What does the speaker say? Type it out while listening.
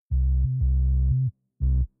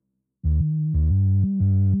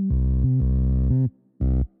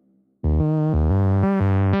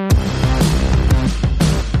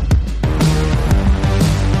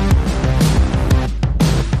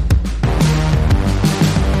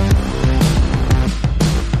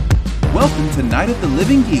to Night of the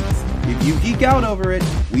Living Geeks. If you geek out over it,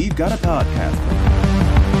 we've got a podcast.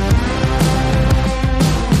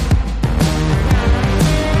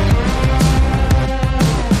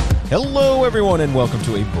 Hello, everyone, and welcome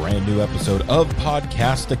to a brand new episode of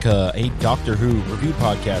Podcastica, a Doctor Who review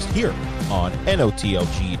podcast here on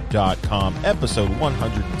NOTLG.com, episode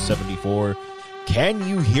 174. Can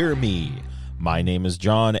you hear me? My name is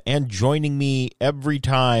John, and joining me every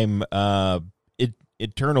time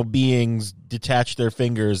eternal beings detach their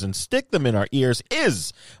fingers and stick them in our ears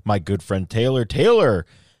is my good friend Taylor. Taylor,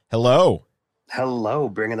 hello. Hello,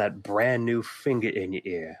 bringing that brand new finger in your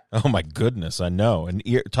ear. Oh my goodness, I know.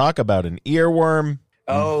 Talk about an earworm.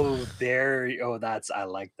 Oh, I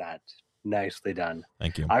like that. Nicely done.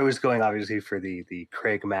 Thank you. I was going obviously for the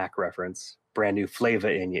Craig Mack reference, brand new flavor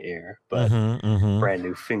in your ear, but brand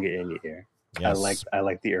new finger in your ear. Yes. I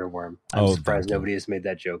like the earworm. I'm surprised nobody has made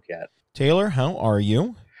that joke yet. Taylor, how are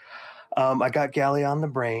you? I got Galley on the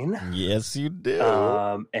brain. Yes, you do.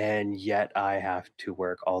 And yet I have to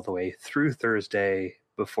work all the way through Thursday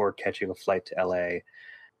before catching a flight to LA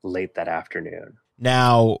late that afternoon.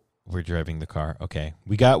 Now we're driving the car. Okay.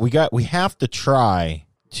 We have to try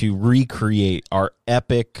to recreate our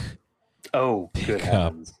epic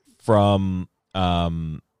pickup from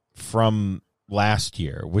last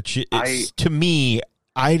year, which to me,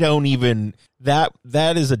 I don't even that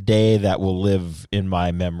is a day that will live in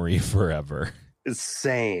my memory forever.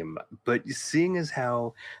 Same, but seeing as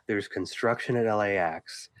how there's construction at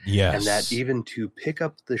LAX, yes, and that even to pick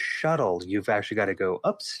up the shuttle, you've actually got to go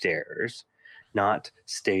upstairs, not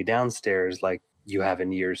stay downstairs like you have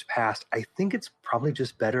in years past. I think it's probably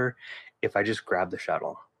just better if I just grab the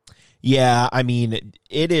shuttle. Yeah, I mean,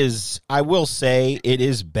 it is. I will say it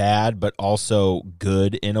is bad, but also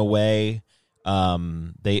good in a way.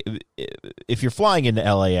 If you're flying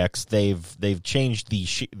into LAX, they've changed the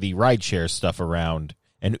rideshare stuff around,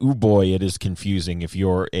 and boy, it is confusing if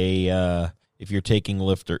you're if you're taking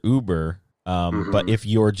Lyft or Uber. But if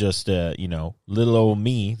you're just little old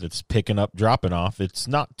me that's picking up, dropping off, it's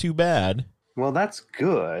not too bad. Well, that's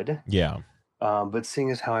good. Yeah. But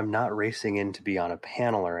seeing as how I'm not racing in to be on a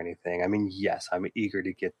panel or anything, I mean, yes, I'm eager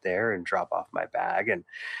to get there and drop off my bag and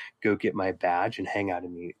go get my badge and hang out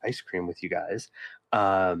and eat ice cream with you guys.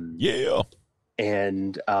 Yeah.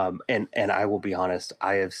 And I will be honest,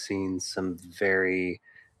 I have seen some very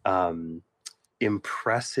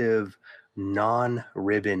impressive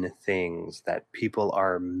non-ribbon things that people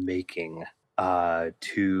are making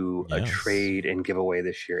to a trade and giveaway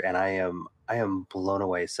this year, and I am blown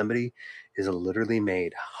away. Somebody has literally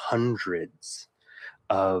made hundreds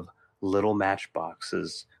of little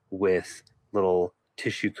matchboxes with little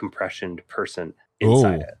tissue compressioned person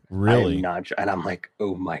inside it. Really? And I'm like,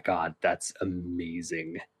 oh my god, that's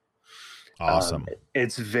amazing. Awesome.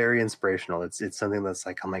 It's very inspirational. It's something that's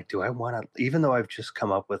like, I'm like, do I want to? Even though I've just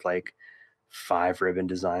come up with like 5 ribbon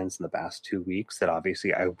designs in the past 2 weeks that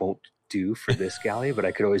obviously I won't do for this galley, but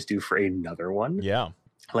I could always do for another one. Yeah.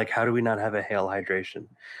 Like, how do we not have a Hail Hydration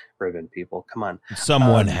ribbon, people? Come on.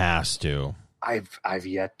 Someone has to. I've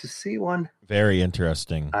yet to see one. Very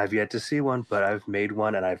interesting. I've yet to see one, but I've made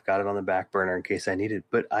one and I've got it on the back burner in case I need it.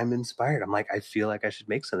 But I'm inspired. I'm like, I feel like I should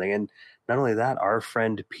make something. And not only that, our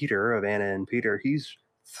friend Peter of Anna and Peter, he's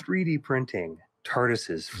 3D printing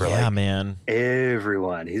TARDISes for man,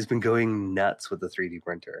 everyone. He's been going nuts with the 3D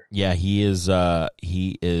printer. Yeah, he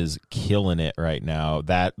is killing it right now.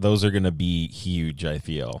 Those are going to be huge, I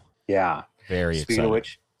feel. Yeah. Very Speaking of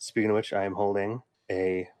which, I am holding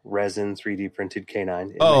a resin 3D printed K9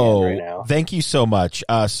 in my hand right now. Thank you so much.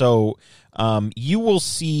 So you will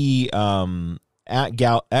see at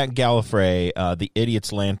Gallifrey, the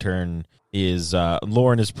Idiot's Lantern is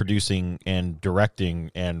Lauren is producing and directing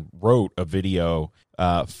and wrote a video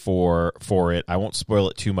for it. I won't spoil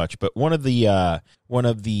it too much, but one of the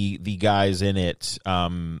guys in it,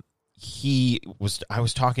 I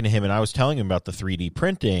was talking to him and I was telling him about the 3D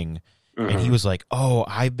printing, and he was like, "Oh,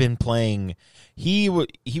 I've been playing." He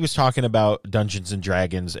was talking about Dungeons and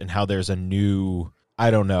Dragons and how there's a new, I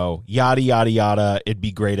don't know, yada, yada, yada. It'd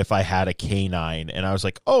be great if I had a K9. And I was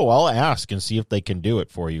like, oh, I'll ask and see if they can do it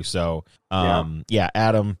for you. So, yeah,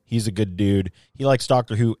 Adam, he's a good dude. He likes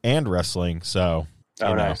Doctor Who and wrestling. So,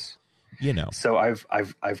 nice. So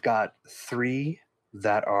I've got 3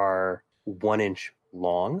 that are 1 inch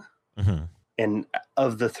long. Mm-hmm. And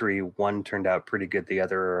of the 3, 1 turned out pretty good. The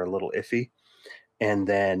other are a little iffy. And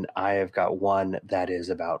then I have got 1 that is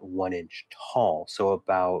about 1 inch tall. So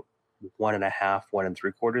about 1.5, 1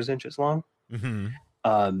 3/4 inches long. Mm-hmm.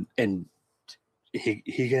 And he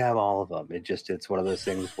can have all of them. It's one of those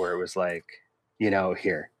things where it was like,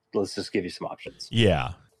 here, let's just give you some options.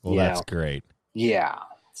 Yeah. Well, that's great. Yeah.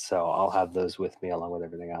 So I'll have those with me along with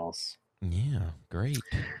everything else. Yeah, great.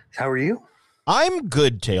 How are you? I'm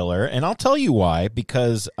good, Taylor, and I'll tell you why,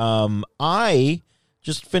 because I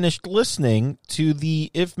just finished listening to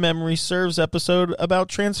the If Memory Serves episode about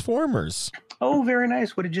Transformers. Oh, very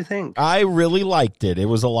nice. What did you think? I really liked it. It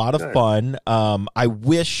was a lot of fun. I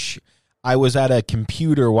wish I was at a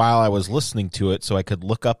computer while I was listening to it so I could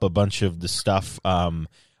look up a bunch of the stuff.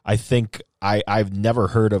 I think I've never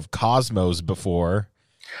heard of Cosmos before.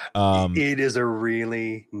 It is a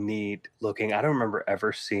really neat looking. I don't remember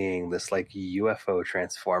ever seeing this like UFO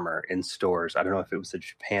transformer in stores. I don't know if it was a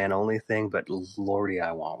Japan only thing, but lordy,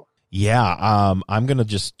 I want one. Yeah, I'm gonna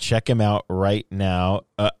just check him out right now.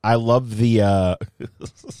 I love the.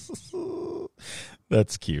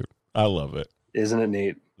 That's cute. I love it. Isn't it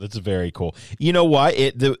neat? That's very cool. You know what?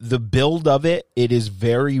 The build of it is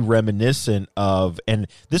very reminiscent of, and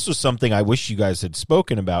this was something I wish you guys had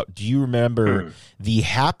spoken about. Do you remember the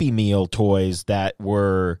Happy Meal toys that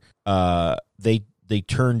were they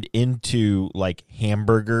turned into like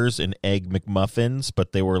hamburgers and egg McMuffins,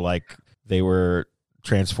 but they were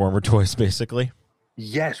Transformer toys basically?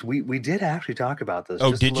 Yes, we did actually talk about this.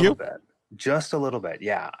 Oh, did you? Just a little bit,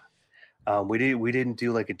 yeah. We didn't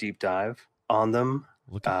do like a deep dive on them.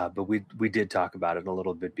 But we did talk about it a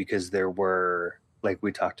little bit because there were, like,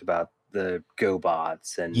 we talked about the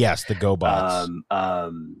GoBots and yes, the GoBots,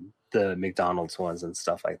 the McDonald's ones and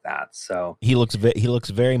stuff like that. So he looks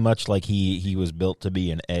very much like he was built to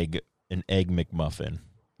be an egg McMuffin.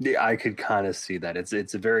 Yeah, I could kind of see that.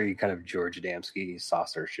 It's a very kind of George Adamski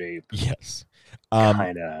saucer shape. Yes.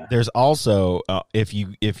 Kind of. There's also if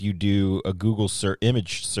you do a Google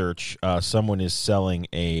image search, someone is selling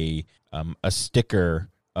a sticker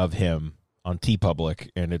of him on TeePublic,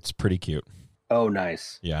 and it's pretty cute. Oh,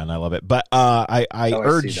 nice. Yeah, and I love it. But I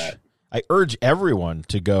urge everyone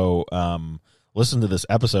to go listen to this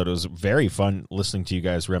episode. It was very fun listening to you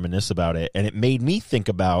guys reminisce about it, and it made me think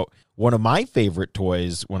about one of my favorite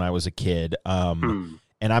toys when I was a kid. And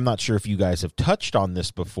I'm not sure if you guys have touched on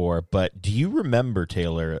this before, but do you remember,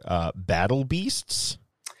 Taylor, Battle Beasts?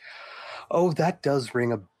 Oh, that does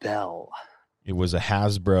ring a bell. It was a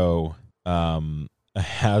Hasbro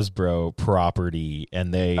property,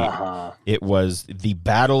 and it was the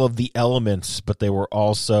Battle of the Elements, but they were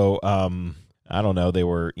also I don't know, they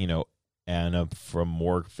were,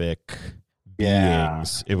 anamorphic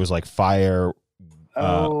beings. It was like fire,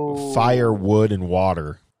 wood, and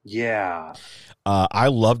water. Yeah. I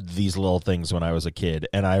loved these little things when I was a kid,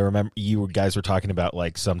 and I remember you guys were talking about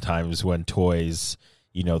like sometimes when toys,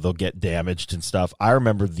 they'll get damaged and stuff. I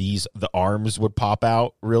remember the arms would pop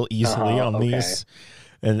out real easily on these,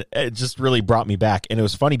 and it just really brought me back. And it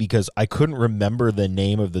was funny because I couldn't remember the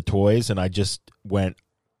name of the toys, and I just went,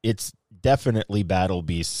 it's definitely Battle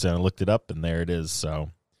Beasts, and I looked it up, and there it is. So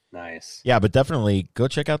nice. Yeah, but definitely go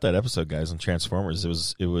check out that episode, guys, on Transformers. It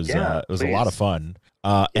was a lot of fun.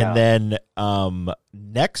 And then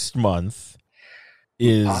next month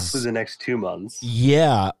is possibly the next 2 months.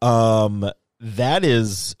 Yeah. That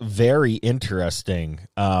is very interesting.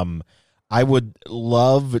 I would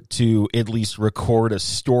love to at least record a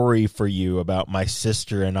story for you about my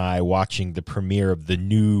sister and I watching the premiere of the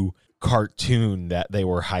new cartoon that they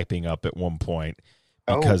were hyping up at one point,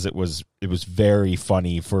 because it was very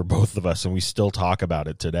funny for both of us, and we still talk about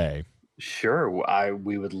it today. Sure.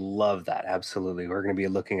 We would love that. Absolutely. We're going to be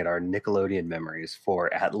looking at our Nickelodeon memories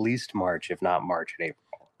for at least March, if not March and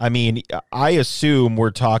April. I mean, I assume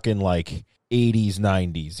we're talking like 80s,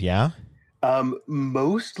 90s, yeah?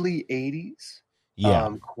 Mostly 80s.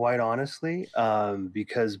 Yeah. Quite honestly,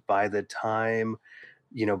 because by the time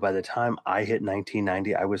I hit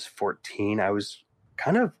 1990, I was 14. I was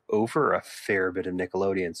kind of over a fair bit of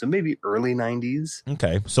Nickelodeon, so maybe early 90s.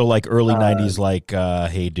 Okay, so like early 90s, like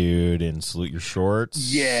Hey Dude and Salute Your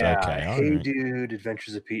Shorts. Yeah. Okay. Hey Dude,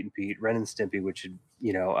 Adventures of Pete and Pete, Ren and Stimpy, which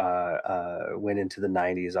went into the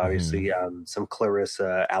 90s. Obviously, some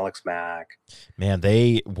Clarissa, Alex Mack. Man,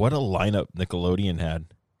 what a lineup Nickelodeon had.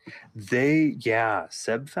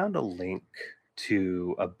 Seb found a link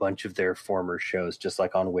to a bunch of their former shows just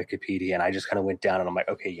like on Wikipedia, and I just kind of went down and I'm like,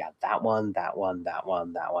 okay, yeah, that one,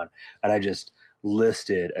 and I just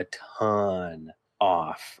listed a ton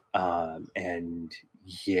off. And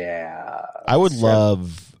yeah, I would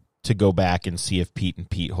love to go back and see if Pete and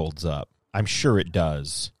Pete holds up. I'm sure it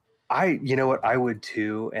does. You know what, I would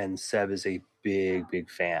too, and Seb is a big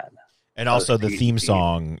fan. And also the theme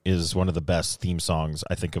song is one of the best theme songs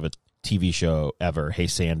I think of a TV show ever. Hey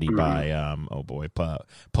Sandy by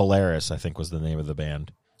Polaris, I think was the name of the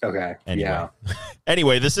band. Okay. Anyway. Yeah.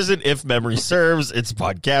 Anyway, this isn't If Memory Serves. It's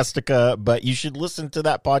Podcastica, but you should listen to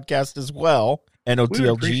that podcast as well.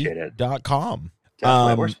 NOTLG.com.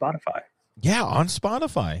 Definitely. Or Spotify. Yeah, on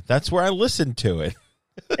Spotify. That's where I listen to it.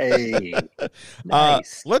 Hey,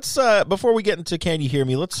 nice. Let's before we get into Can You Hear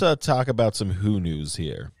Me, let's talk about some Who news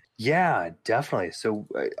here. Yeah, definitely. So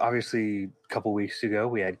obviously, a couple weeks ago,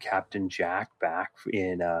 we had Captain Jack back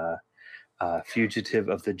in Fugitive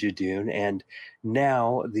of the Judoon, and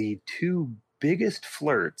now the two biggest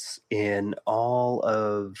flirts in all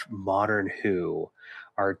of modern Who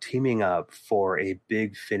are teaming up for a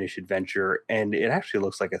big Finnish adventure, and it actually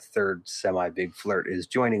looks like a third semi-big flirt is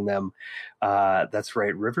joining them. That's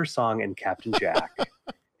right, River Song and Captain Jack.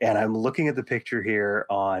 And I'm looking at the picture here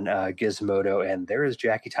on Gizmodo, and there is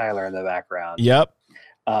Jackie Tyler in the background. Yep.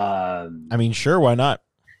 I mean, sure, why not?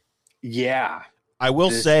 Yeah. I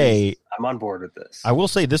will say I'm on board with this. I will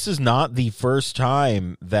say this is not the first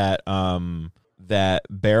time that that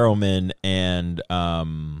Barrowman and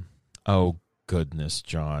oh goodness,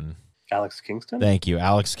 John. Alex Kingston? Thank you,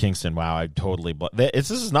 Alex Kingston. Wow, I totally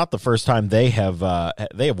this is not the first time they have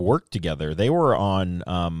worked together. They were on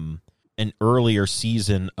an earlier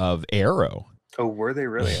season of Arrow. Oh, were they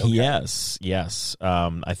really? Okay. Yes.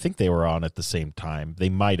 I think they were on at the same time. They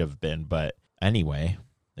might have been, but anyway,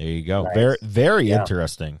 there you go. Nice. Very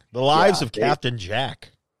interesting. The Lives of Captain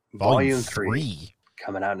Jack, Volume 3,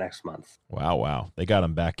 coming out next month. Wow. They got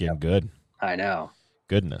him back in good. I know.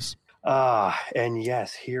 Goodness. And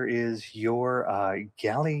yes, here is your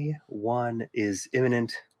Galley 1 is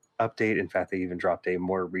imminent update. In fact, they even dropped a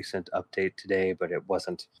more recent update today, but it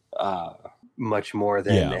wasn't much more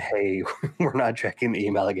than, hey, we're not checking the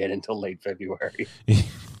email again until late February.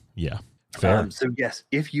 Yeah. Fair. So yes,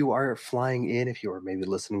 if you are flying in, if you are maybe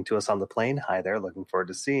listening to us on the plane, hi there, looking forward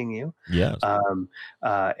to seeing you. Yes.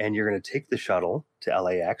 And you're going to take the shuttle to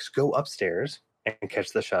LAX, go upstairs and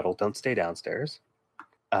catch the shuttle. Don't stay downstairs.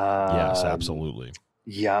 Yes, absolutely.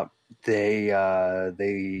 Yeah,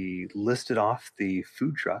 they listed off the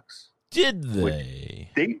food trucks. Did they?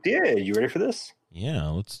 They did. You ready for this? Yeah,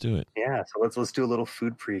 let's do it. Yeah, so let's do a little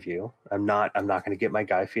food preview. I'm not going to get my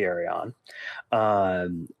Guy Fieri on.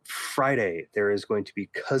 Friday there is going to be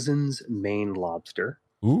Cousins Maine Lobster.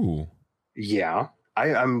 Ooh. Yeah,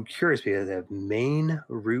 I'm curious because they have Maine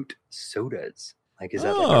root sodas. Like, is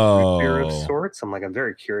that like a root beer of sorts? I'm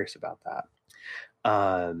very curious about that.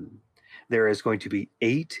 There is going to be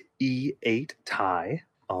 8E8 Thai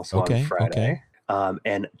also on Friday.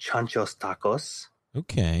 And Chanchos Tacos.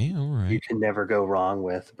 Okay, all right. You can never go wrong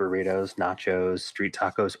with burritos, nachos, street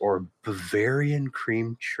tacos, or Bavarian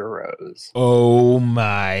cream churros. Oh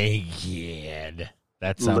my God.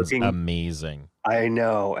 That sounds amazing. I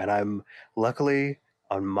know. And I'm luckily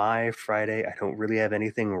on my Friday, I don't really have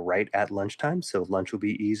anything right at lunchtime. So lunch will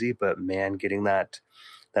be easy. But man, getting that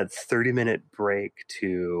 30-minute break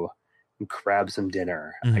to grab some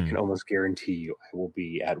dinner, I can almost guarantee you I will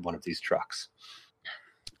be at one of these trucks.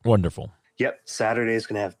 Wonderful. Yep. Saturday is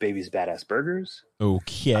going to have Baby's Badass Burgers.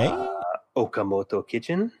 Okay. Okamoto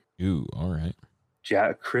Kitchen. Ooh, all right.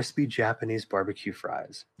 Crispy Japanese barbecue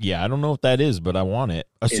fries. Yeah, I don't know what that is, but I want it.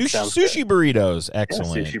 Sushi burritos.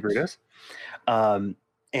 Excellent. Yeah, sushi burritos.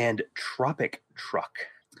 And Tropic Truck.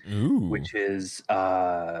 Ooh. Which is,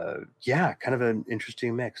 kind of an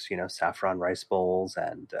interesting mix. Saffron rice bowls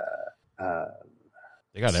and...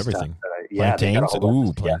 they got everything.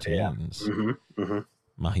 Plantains. Plantains. Yeah.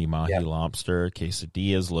 Mahi lobster,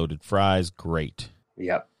 quesadillas, loaded fries. Great.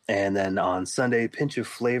 Yep. And then on Sunday, Pinch of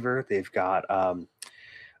Flavor. They've got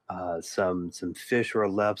some fish or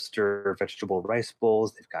lobster, vegetable rice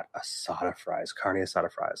bowls. They've got asada fries. Carne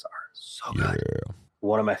asada fries are so good. Yeah.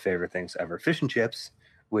 One of my favorite things ever. Fish and chips,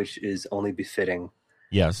 which is only befitting.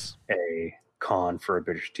 Yes. A con for a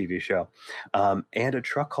British TV show. And a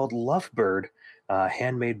truck called Lovebird,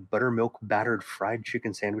 handmade buttermilk battered fried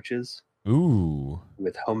chicken sandwiches. Ooh.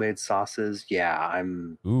 With homemade sauces. Yeah,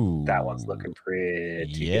 that one's looking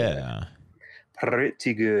pretty good.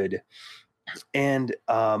 Pretty good. And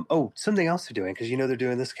something else they're doing, because they're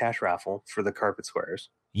doing this cash raffle for the carpet squares.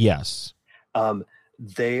 Yes.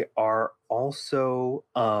 They are also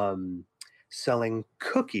selling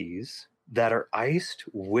cookies that are iced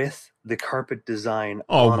with the carpet design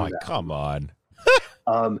on them. Come on.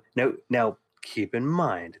 Now keep in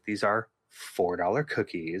mind, these are $4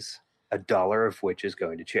 cookies, $1 of which is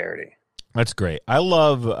going to charity. That's great. I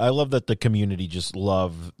love that the community just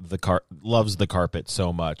loves the carpet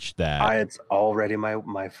so much that it's already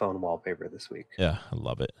my phone wallpaper this week. Yeah, I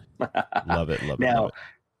love it. Love it. Now,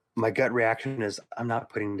 my gut reaction is I'm not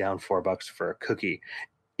putting down $4 for a cookie.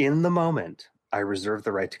 In the moment, I reserve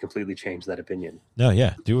the right to completely change that opinion. No,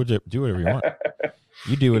 yeah, do whatever you want.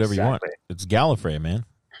 You do whatever you want. It's Gallifrey, man.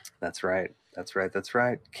 That's right.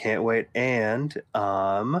 Can't wait. And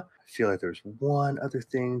I feel like there's one other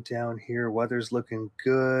thing down here. Weather's looking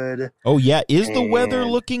good. Oh yeah, the weather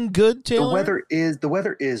looking good, Taylor? The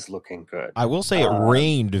weather is looking good. I will say it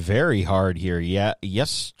rained very hard here. Yeah,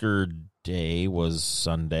 yesterday was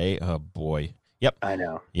Sunday. Oh boy. Yep. I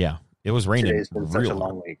know. Yeah, it was raining. Today's been such a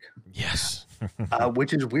long week. Yes.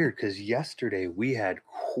 Which is weird because yesterday we had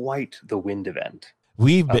quite the wind event.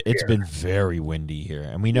 It's been very windy here,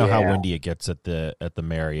 and we know how windy it gets at the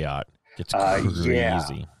Marriott. It's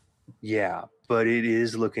crazy. Yeah, but it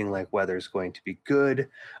is looking like weather's going to be good.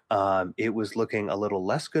 It was looking a little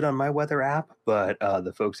less good on my weather app, but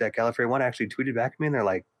the folks at Gallifrey One actually tweeted back to me, and they're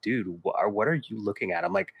like, "Dude, what are you looking at?"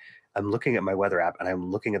 I'm like, "I'm looking at my weather app, and I'm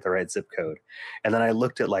looking at the right zip code." And then I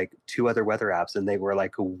looked at like 2 other weather apps, and they were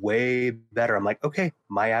like way better. I'm like, "Okay,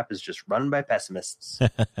 my app is just run by pessimists."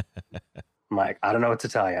 I'm like, I don't know what to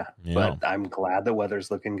tell you, but I'm glad the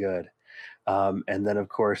weather's looking good. And then, of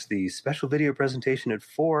course, the special video presentation at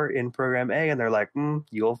 4 in Program A, and they're like,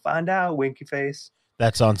 you'll find out, winky face.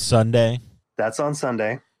 That's on Sunday? That's on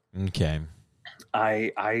Sunday. Okay.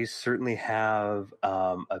 I certainly have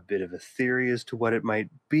a bit of a theory as to what it might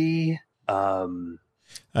be. I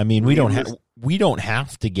mean, we don't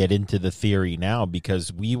have to get into the theory now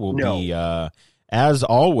because we will be... as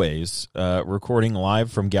always, recording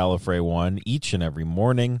live from Gallifrey One each and every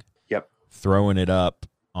morning. Yep. Throwing it up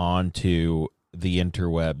onto the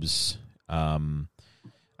interwebs.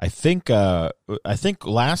 I think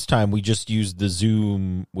last time we just used the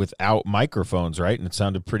Zoom without microphones, right? And it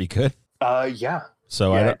sounded pretty good. Yeah.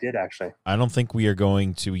 So I did actually. I don't think we are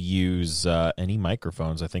going to use any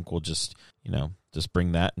microphones. I think we'll just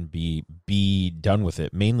bring that and be done with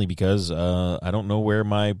it. Mainly because I don't know where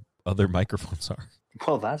my other microphones are.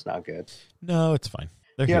 Well, that's not good. No, it's fine.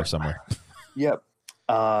 They're here somewhere. Yep.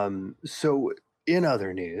 So in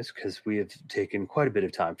other news, because we have taken quite a bit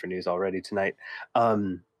of time for news already tonight,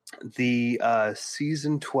 the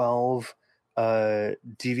season 12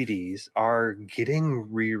 DVDs are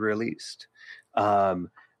getting re-released.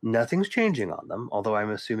 Nothing's changing on them, although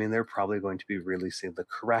I'm assuming they're probably going to be releasing the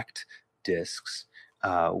correct discs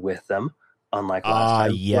with them. Unlike last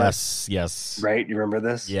time. Yes. Right? You remember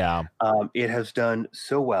this? Yeah. It has done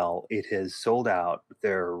so well. It has sold out.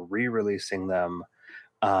 They're re-releasing them.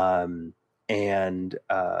 And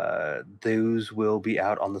those will be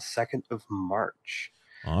out on the 2nd of March.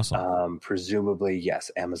 Awesome. Presumably,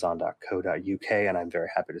 yes, Amazon.co.uk. And I'm very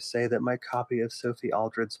happy to say that my copy of Sophie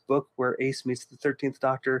Aldred's book, Where Ace Meets the 13th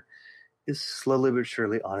Doctor, is slowly but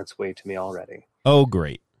surely on its way to me already. Oh,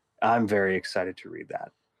 great. I'm very excited to read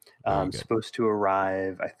that. Supposed to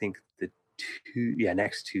arrive, I think,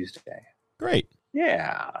 next Tuesday. Great.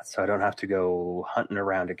 Yeah, so I don't have to go hunting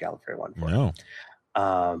around at Gallifrey One for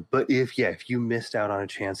it. But if you missed out on a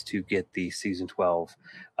chance to get the season 12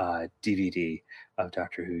 DVD of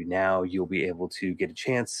Doctor Who, now you'll be able to get a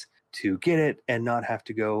chance to get it and not have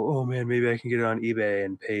to go, oh man, maybe I can get it on eBay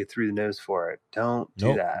and pay through the nose for it. Don't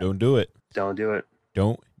do that. Don't do it. Don't do it.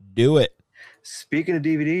 Don't do it. Speaking of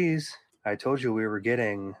DVDs, I told you we were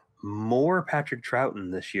getting more Patrick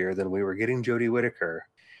Troughton this year than we were getting Jodie Whittaker.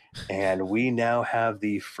 And we now have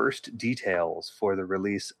the first details for the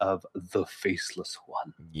release of The Faceless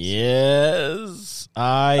One. Yes.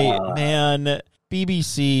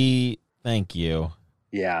 BBC, thank you.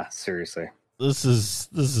 Yeah, seriously. This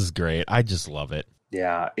is great. I just love it.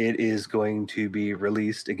 Yeah, it is going to be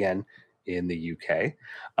released again in the UK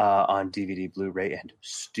on DVD, Blu-ray, and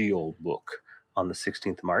Steelbook on the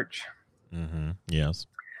 16th of March. Mm-hmm. Yes.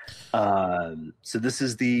 So this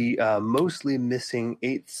is the mostly missing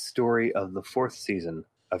 8th story of the 4th season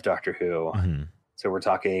of Doctor Who. Mm-hmm. So we're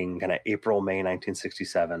talking kind of April, May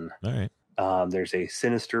 1967. All right. There's a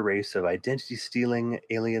sinister race of identity-stealing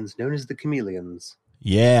aliens known as the Chameleons.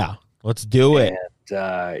 Yeah, let's do it.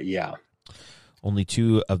 And, yeah. Only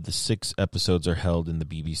 2 of the 6 episodes are held in the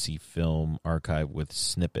BBC Film Archive with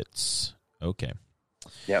snippets. Okay.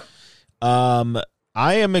 Yep.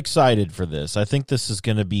 I am excited for this. I think this is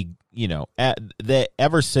going to be,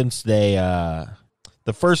 ever since the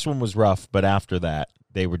first one was rough, but after that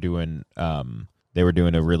they were doing a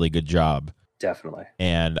really good job. Definitely.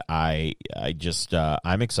 And I'm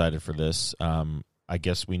excited for this. I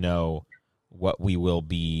guess we know what we will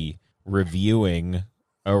be reviewing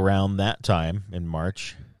around that time in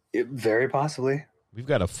March. Very possibly. We've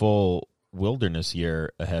got a full wilderness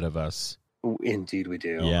year ahead of us. Indeed we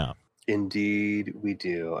do. Yeah. Indeed we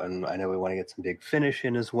do. And I know we want to get some Big Finish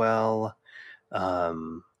in as well.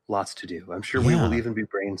 lots to do. I'm sure we will even be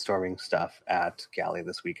brainstorming stuff at Galley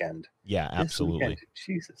this weekend. Yeah, absolutely. Weekend.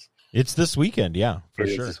 Jesus. It's this weekend, yeah, for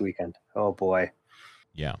sure. It is this weekend. Oh boy.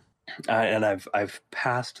 Yeah. And I've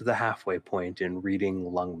passed the halfway point in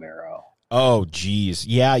reading Lung Marrow. Oh, geez.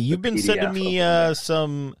 Yeah, you've been sending me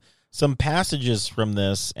some passages from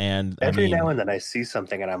this, and every now and then I see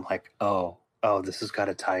something and I'm like, oh, this has got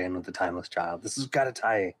to tie in with the Timeless Child. This has got to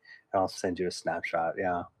tie, and I'll send you a snapshot.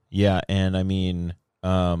 Yeah. Yeah, and I mean,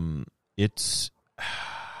 it's,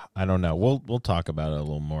 I don't know. We'll talk about it a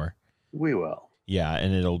little more. We will. Yeah,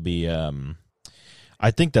 and it'll be,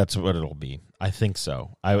 I think that's what it'll be. I think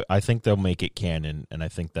so. I think they'll make it canon, and I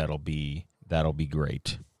think that'll be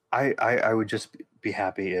great. I would just be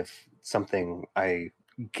happy if something I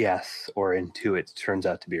guess or intuit turns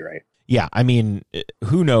out to be right. Yeah, I mean,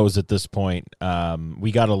 who knows at this point?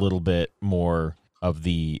 We got a little bit more of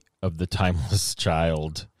the Timeless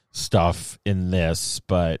Child stuff in this,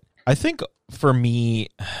 but I think for me,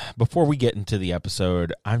 before we get into the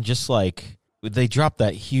episode, I'm just like, they drop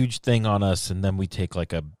that huge thing on us, and then we take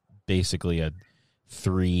like basically a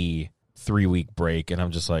 3-week break, and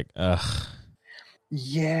I'm just like, ugh.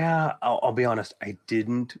 Yeah, I'll be honest. I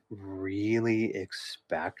didn't really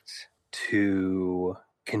expect to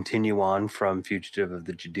continue on from Fugitive of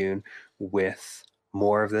the Judoon with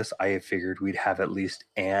more of this. I figured we'd have at least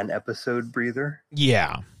an episode breather.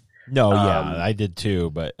 Yeah. No, yeah, I did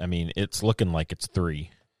too. But I mean, it's looking like it's 3.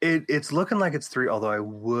 It's looking like it's 3, although I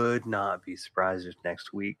would not be surprised if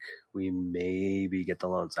next week we maybe get the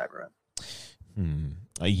Lone Cyberman.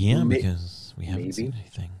 Yeah, because we haven't seen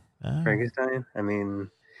anything. Frankenstein? I mean,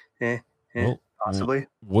 possibly.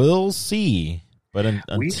 We'll see. But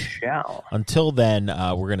we shall. Until then,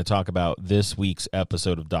 we're going to talk about this week's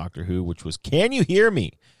episode of Doctor Who, which was Can You Hear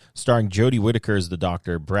Me? Starring Jodie Whittaker as the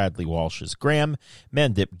Doctor, Bradley Walsh as Graham,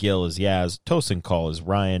 Mandip Gill as Yaz, Tosin Call as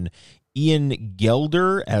Ryan, Ian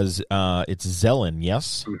Gelder as it's Zelen,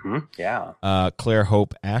 yes? Mm-hmm. Yeah. Claire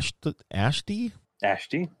Hope Ashty?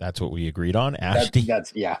 That's what we agreed on. Ashty.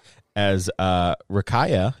 That's yeah. As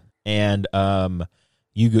Rakaya, and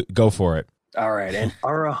you go for it. All right, and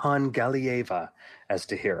Arihan Galieva as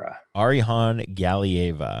Tahira. Arihan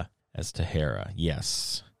Galieva as Tahira,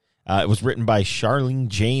 yes. It was written by Charlene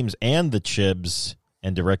James and the Chibs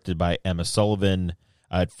and directed by Emma Sullivan.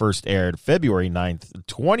 It first aired February 9th,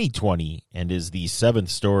 2020, and is the 7th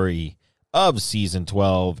story of Season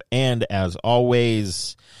 12. And as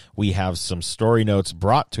always, we have some story notes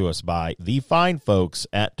brought to us by the fine folks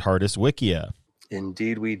at TARDIS Wikia.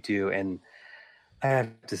 Indeed we do, and I have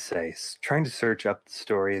to say, trying to search up the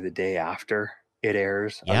story the day after it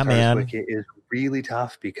airs on TARDIS Wikia is really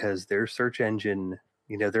tough because their search engine,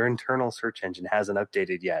 their internal search engine hasn't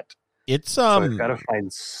updated yet. It's so I've got to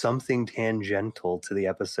find something tangential to the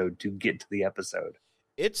episode to get to the episode.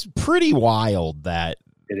 It's pretty wild that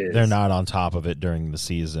it is. They're not on top of it during the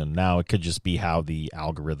season. Now it could just be how the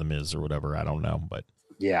algorithm is or whatever. I don't know, but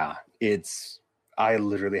yeah, I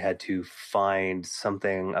literally had to find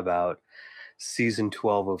something about season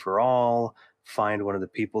 12 overall, find one of the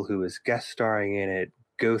people who is guest starring in it,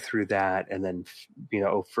 go through that, and then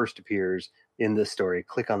first appears in this story,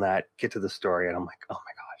 click on that, get to the story, and I'm like, oh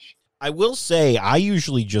my gosh. I will say I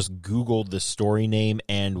usually just Googled the story name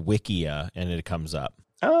and Wikia, and it comes up.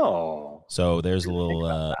 Oh. So there's a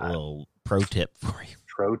little pro tip for you.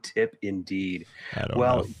 Pro tip indeed. I don't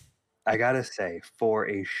know. I got to say, for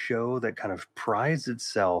a show that kind of prides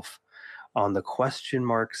itself on the question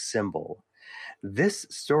mark symbol, this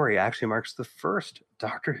story actually marks the first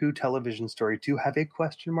Doctor Who television story to have a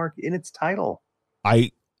question mark in its title.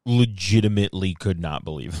 I legitimately could not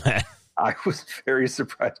believe that. I was very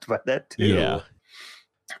surprised by that too. Yeah.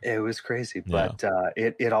 It was crazy, but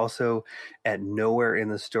it also, at nowhere in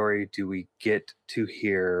the story do we get to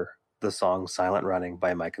hear the song Silent Running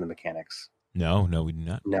by Mike and the Mechanics. No, we do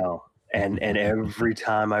not. No. And every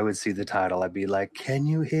time I would see the title, I'd be like, can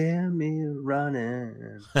you hear me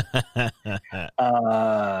running?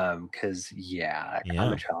 Because,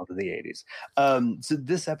 I'm a child of the 80s. So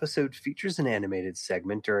this episode features an animated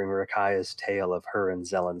segment during Rakaya's tale of her and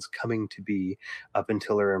Zelen's coming to be up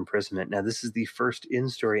until her imprisonment. Now, this is the first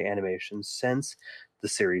in-story animation since the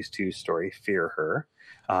Series 2 story, Fear Her.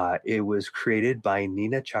 It was created by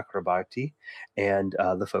Nina Chakrabarti and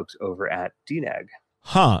the folks over at DNAG.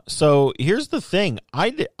 Huh. So here's the thing. I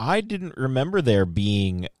didn't remember there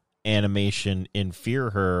being animation in Fear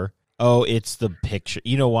Her. Oh, it's the picture.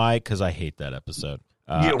 You know why? Because I hate that episode.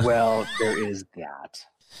 Yeah, well, there is that.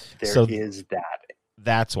 There is that.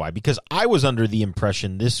 That's why. Because I was under the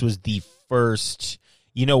impression this was the first.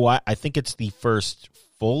 You know what? I think it's the first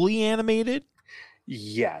fully animated.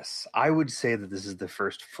 Yes, I would say that this is the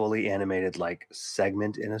first fully animated like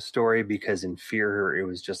segment in a story, because in Fear Her, it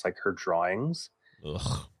was just like her drawings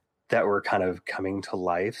that were kind of coming to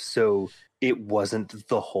life. So it wasn't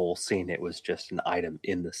the whole scene. It was just an item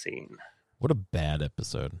in the scene. What a bad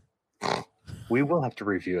episode. We will have to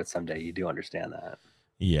review it someday. You do understand that.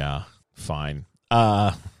 Yeah, fine.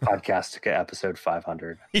 Podcastica episode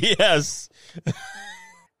 500. Yes.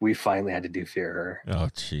 We finally had to do Fear Her. Oh,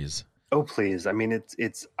 jeez. Oh, please. I mean,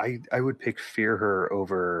 I would pick Fear Her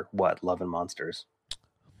over Love and Monsters.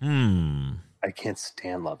 I can't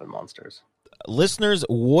stand Love and Monsters. Listeners,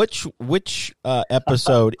 which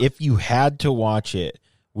episode, if you had to watch it,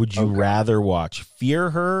 would you rather watch? Fear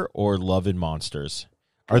Her or Love and Monsters?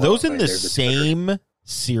 Are those in the same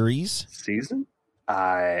series? Season?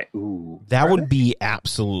 That would be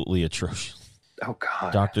absolutely atrocious. Oh,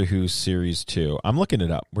 God. Doctor Who Series 2. I'm looking it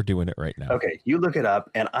up. We're doing it right now. Okay, you look it up,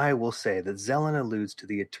 and I will say that Zelen alludes to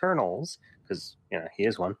the Eternals, because he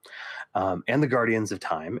is one, and the Guardians of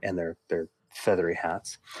Time, and their feathery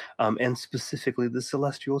hats, and specifically the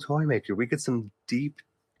Celestial Toymaker. We get some deep,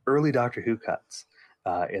 early Doctor Who cuts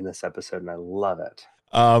in this episode, and I love it.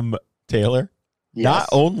 Taylor, yes? Not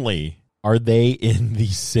only are they in the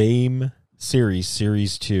same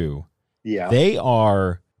series 2, they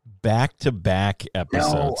are back-to-back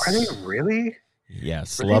episodes. No, are they really?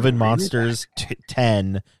 Yes. Love and Monsters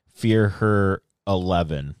 10, Fear Her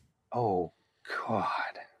 11. Oh, God.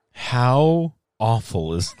 How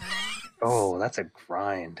awful is that? Oh, that's a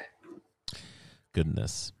grind.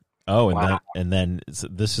 Goodness. Oh, and then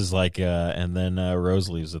this is like, and then Rose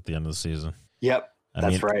leaves at the end of the season. Yep,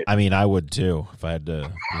 that's right. I mean, I would too if I had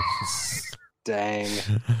to. Dang.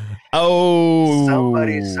 Oh.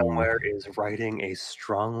 Somebody somewhere is writing a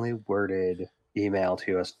strongly worded email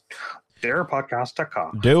to us. Dear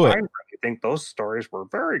Podcastica, do it. I really think those stories were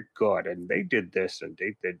very good, and they did this and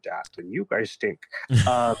they did that, and you guys stink.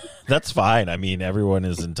 That's fine. I mean, everyone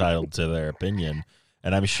is entitled to their opinion.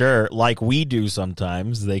 And I'm sure, like we do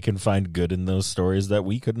sometimes, they can find good in those stories that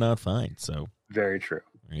we could not find. So very true.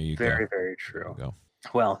 There you very, go. very true. Go.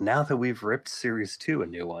 Well, now that we've ripped Series 2 a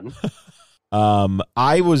new one. The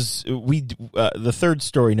third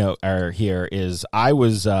story note here is I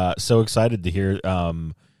was so excited to hear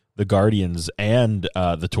the Guardians and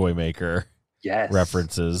the Toymaker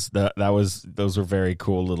references. Those were very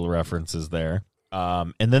cool little references there.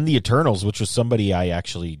 And then the Eternals, which was somebody I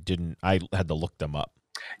actually I had to look them up.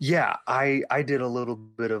 Yeah, I did a little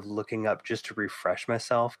bit of looking up just to refresh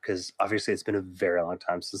myself, because obviously it's been a very long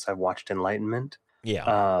time since I've watched Enlightenment.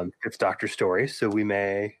 Yeah. It's Doctor Story, so we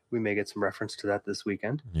may get some reference to that this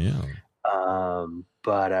weekend. Yeah.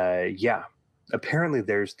 But yeah, apparently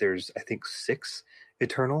there's I think 6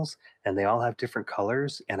 Eternals, and they all have different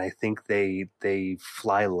colors, and I think they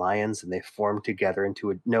fly lions and they form together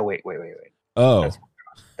into a wait. Oh.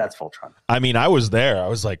 That's Voltron. I mean, I was there. I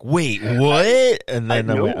was like, wait, what? And then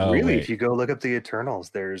I went, really, if you go look up the Eternals,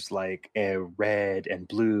 there's like a red and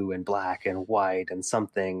blue and black and white and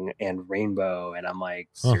something and rainbow. And I'm like,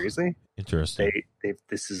 seriously? Interesting.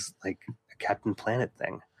 This is like a Captain Planet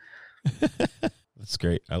thing. That's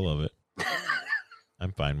great. I love it.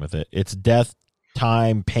 I'm fine with it. It's Death,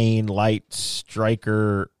 Time, Pain, Light,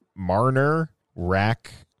 Striker, Marner,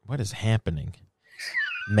 Rack. What is happening?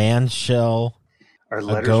 Manshell. Are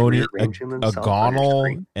letters rearranging themselves?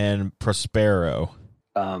 Agonal and Prospero.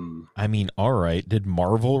 I mean, all right. Did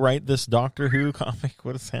Marvel write this Doctor Who comic?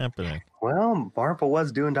 What is happening? Well, Marvel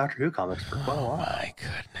was doing Doctor Who comics for quite a while. My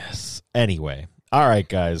goodness. Anyway, all right,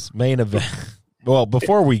 guys. Main event. Well,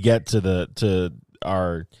 before we get to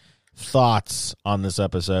our thoughts on this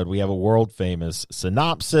episode, we have a world famous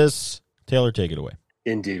synopsis. Taylor, take it away.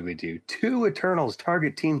 Indeed, we do. 2 Eternals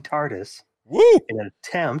target Team TARDIS. Woo! In an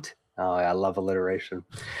attempt. Oh, I love alliteration.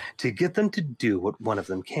 To get them to do what one of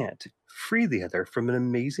them can't, free the other from an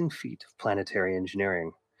amazing feat of planetary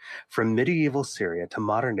engineering. From medieval Syria to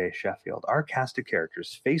modern-day Sheffield, our cast of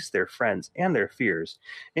characters face their friends and their fears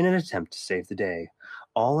in an attempt to save the day,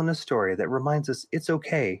 all in a story that reminds us it's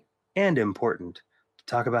okay and important to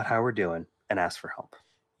talk about how we're doing and ask for help.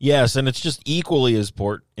 Yes, and it's just equally as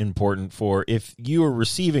important for if you are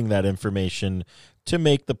receiving that information to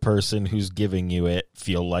make the person who's giving you it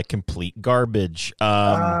feel like complete garbage.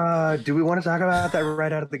 Do we want to talk about that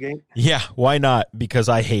right out of the gate? Yeah, why not? Because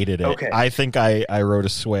I hated it. Okay. I think I wrote a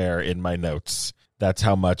swear in my notes. That's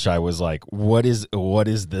how much I was like, what is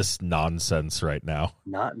this nonsense right now?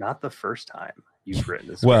 Not the first time you've written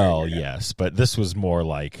this. Well, yes, but this was more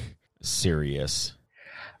like serious.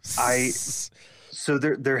 So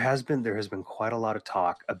there has been quite a lot of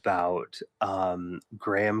talk about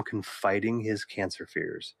Graham confiding his cancer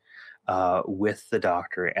fears with the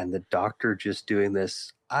doctor, and the doctor just doing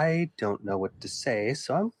this. I don't know what to say,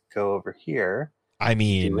 so I'm go over here. I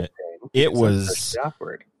mean, it was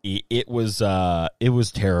awkward. It was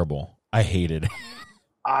terrible. I hated it.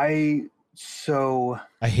 I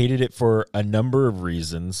hated it for a number of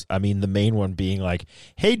reasons. I mean, the main one being like,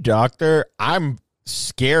 "Hey, doctor, I'm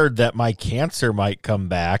scared that my cancer might come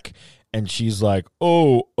back." And she's like,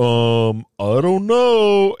 "Oh, I don't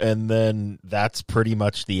know." And then that's pretty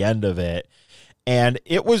much the end of it. And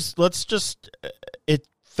it was, it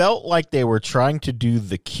felt like they were trying to do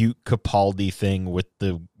the cute Capaldi thing with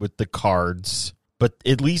the cards, but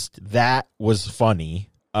at least that was funny.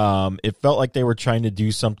 It felt like they were trying to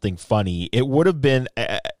do something funny. It would have been,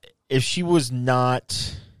 if she was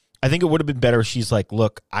not, I think it would have been better if she's like,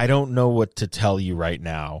 "Look, I don't know what to tell you right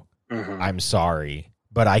now. Mm-hmm. I'm sorry,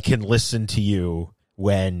 but I can listen to you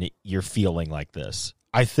when you're feeling like this."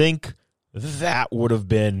 I think that would have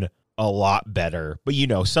been a lot better. But,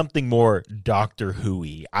 something more Doctor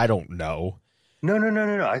Who-y. I don't know. No.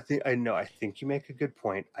 I think you make a good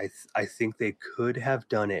point. I think they could have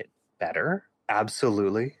done it better.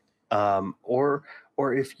 Absolutely. Or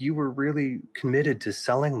if you were really committed to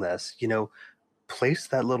selling this, place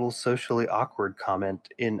that little socially awkward comment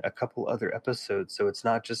in a couple other episodes. So it's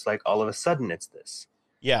not just like all of a sudden it's this.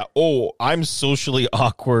 Yeah. Oh, I'm socially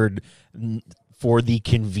awkward for the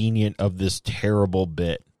convenient of this terrible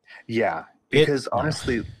bit. Yeah. Because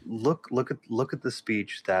honestly, look at the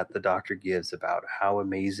speech that the doctor gives about how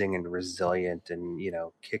amazing and resilient and,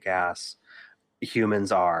 kick-ass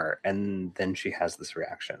humans are, and then she has this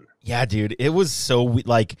reaction. Yeah, dude. It was so,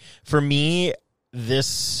 like, for me,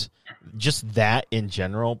 just that in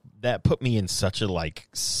general, that put me in such a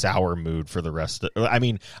sour mood for the rest of, I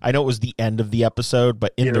mean, I know it was the end of the episode,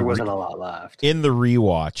 but there wasn't a lot left. In the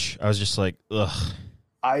rewatch, I was just like, ugh.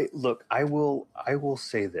 I will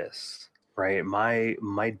say this, right?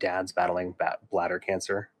 My dad's battling bladder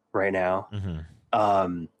cancer right now.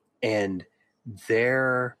 Mm-hmm. And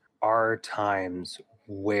there are times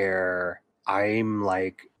where I'm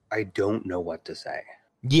like, I don't know what to say.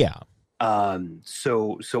 Yeah.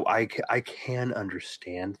 So I can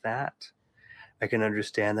understand that. I can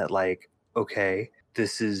understand that, like, okay,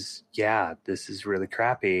 this is really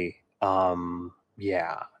crappy.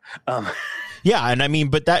 Yeah. Yeah, and I mean,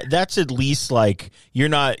 but that's at least like you're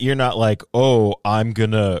not like, "Oh, I'm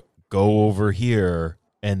gonna go over here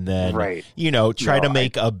and then try to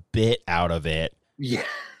make a bit out of it." Yeah.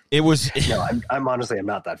 It was no, I'm honestly, I'm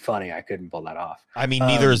not that funny. I couldn't pull that off. I mean,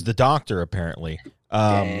 neither is the doctor apparently.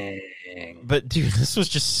 Dang. But dude, this was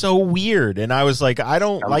just so weird, and I was like, I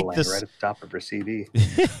don't like this. Right at the top of her CV.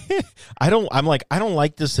 I don't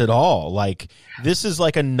like this at all. Like, this is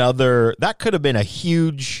like that could have been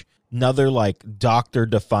another like doctor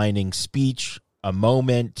defining speech, a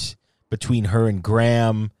moment between her and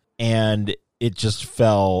Graham, and it just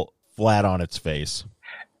fell flat on its face.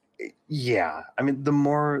 Yeah, I mean, the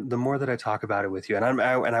more that I talk about it with you, and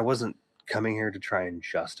I wasn't coming here to try and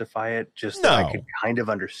justify it, just that I could kind of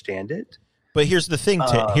understand it. But here's the thing.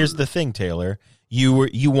 Here's the thing, Taylor.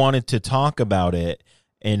 You wanted to talk about it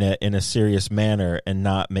in a serious manner and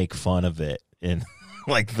not make fun of it,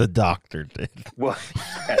 like the doctor did. Well,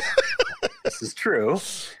 this is true.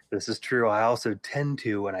 This is true. I also tend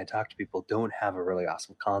to, when I talk to people, don't have a really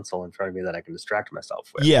awesome console in front of me that I can distract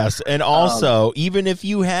myself with. Yes, and also, even if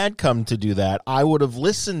you had come to do that, I would have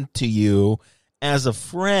listened to you as a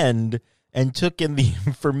friend and took in the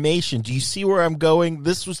information. Do you see where I'm going?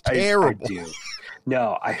 This was terrible. I do.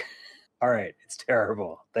 No, all right, it's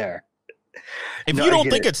terrible. There. If you don't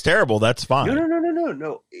think it's terrible, that's fine.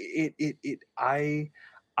 No.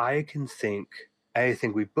 I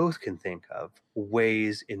think we both can think of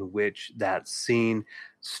ways in which that scene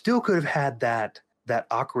still could have had that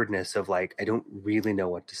awkwardness of like, I don't really know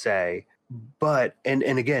what to say, but and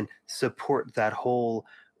again, support that whole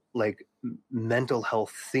like mental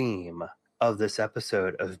health theme of this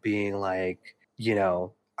episode of being like,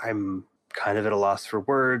 I'm kind of at a loss for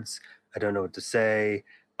words. I don't know what to say.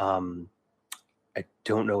 I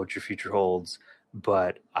don't know what your future holds,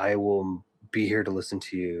 but I will be here to listen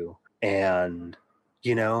to you. And,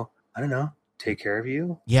 I don't know, take care of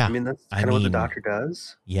you. Yeah. I mean, that's kind of what the doctor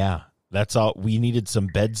does. Yeah. That's all. We needed some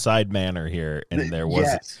bedside manner here, and there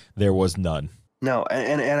was none. No.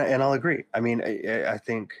 And I'll agree. I mean, I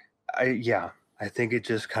think it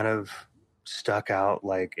just kind of stuck out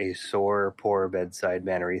like a sore, poor bedside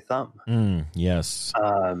mannery thumb. Yes.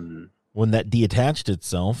 When that detached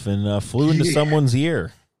itself and flew into someone's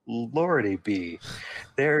ear. Lordy be.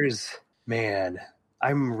 There's, man,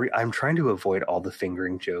 I'm trying to avoid all the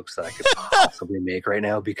fingering jokes that I could possibly make right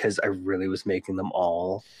now because I really was making them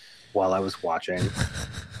all while I was watching.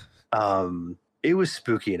 It was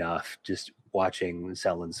spooky enough just watching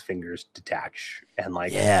Zellen's fingers detach and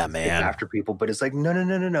like man, after people, but it's like no.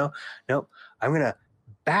 I'm gonna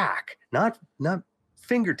back, not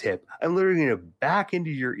fingertip. I'm literally gonna back into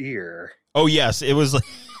your ear. Oh yes, it was.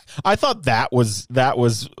 I thought that was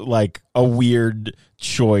like a weird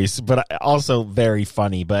choice, but also very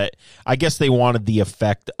funny. But I guess they wanted the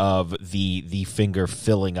effect of the finger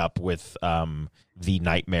filling up with the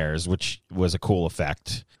nightmares, which was a cool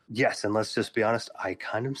effect. Yes, and let's just be honest, I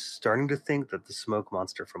kind of starting to think that the smoke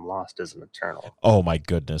monster from Lost is an Eternal. Oh my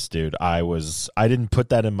goodness, dude. I didn't put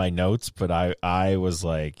that in my notes, but I was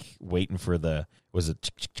like waiting for the I was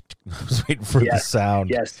waiting for the sound.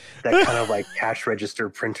 Yes, that kind of like cash register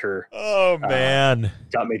printer. Oh man.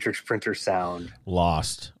 Dot matrix printer sound.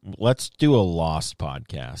 Lost. Let's do a Lost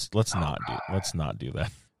podcast. Let's not do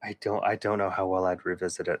that. I don't know how well I'd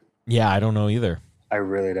revisit it. Yeah, I don't know either. I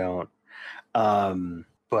really don't.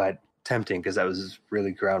 But tempting because that was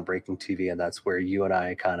really groundbreaking TV, and that's where you and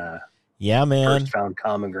I kind of first found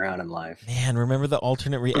common ground in life. Man, remember the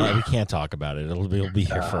alternate we can't talk about it. It'll be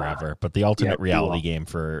here forever. But the alternate reality game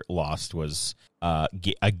for Lost was a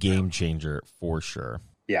game changer for sure.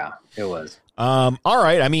 Yeah, it was. All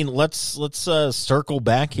right. I mean, let's circle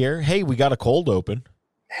back here. Hey, we got a cold open.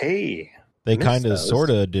 Hey, they kind of sort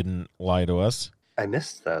of didn't lie to us. I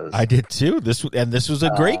missed those. I did too. This was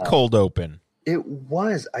a great cold open. It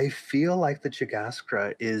was. I feel like the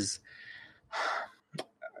Chigastra is.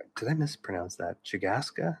 Did I mispronounce that?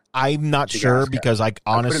 Chigasca? I'm not sure because I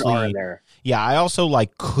honestly, I put an R in there. Yeah, I also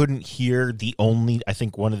like couldn't hear I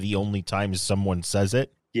think one of the only times someone says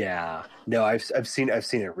it. Yeah, no, I've seen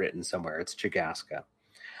it written somewhere. It's Chigasca.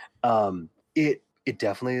 It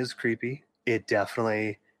definitely is creepy. It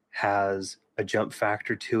definitely has a jump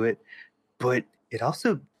factor to it, but it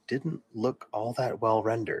also didn't look all that well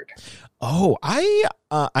rendered. Oh,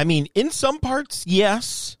 I mean, in some parts,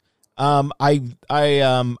 yes. I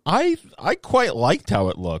quite liked how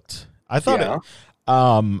it looked. I thought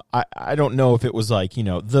I don't know if it was like,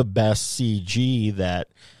 the best CG that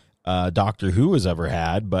Doctor Who has ever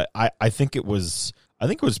had, but I think it was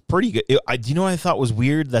pretty good. Do you know what I thought was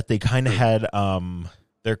weird? That they kind of had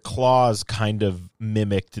their claws kind of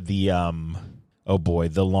mimicked the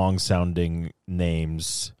the long sounding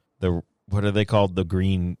names. What are they called? The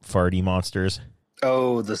green farty monsters?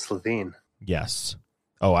 Oh, the Slitheen. Yes.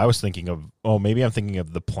 Oh, I was thinking of. Oh, maybe I'm thinking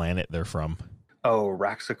of the planet they're from. Oh,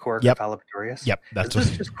 Raxacor yep. Cephaloporeus? Yep. That's Is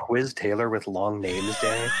this just Quiz Taylor with long names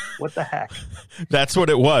day? What the heck? That's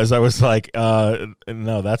what it was. I was like,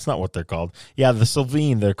 no, that's not what they're called. Yeah, the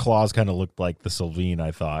Sylvine, their claws kind of looked like the Sylvine,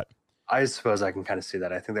 I thought. I suppose I can kind of see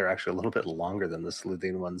that. I think they're actually a little bit longer than the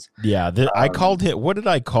Slitheen ones. Yeah, I called it. What did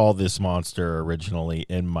I call this monster originally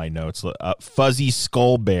in my notes? Fuzzy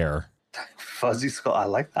Skull Bear. Fuzzy Skull. I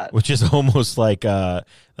like that. Which is almost like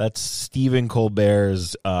that's Stephen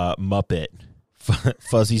Colbert's Muppet.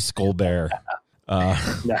 Fuzzy Skull Bear.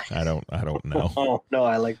 Nice. I don't know. Oh no,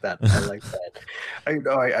 I like that.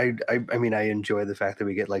 I mean, I enjoy the fact that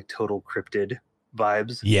we get like total cryptid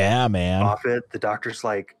vibes. Yeah, man. Off it. The doctor's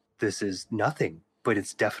like, this is nothing, but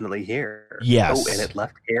it's definitely here. Yes. Oh, and it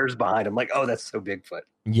left hairs behind. I'm like, oh, that's so Bigfoot.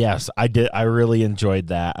 Yes, I did. I really enjoyed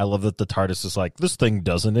that. I love that the TARDIS is like, this thing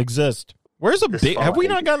doesn't exist. Where's have we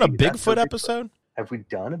not gotten a Bigfoot episode? Have we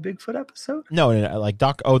done a Bigfoot episode? No, like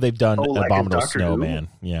they've done Abominable Snowman.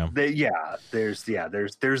 Who? Yeah. There's the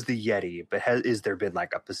Yeti, but is there been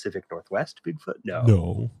like a Pacific Northwest Bigfoot?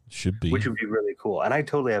 No, should be. Which would be really cool. And I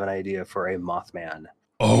totally have an idea for a Mothman.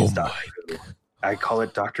 Oh my God. I call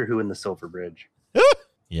it Doctor Who in the Silver Bridge.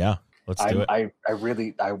 Yeah, let's do it.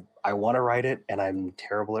 I want to write it, and I'm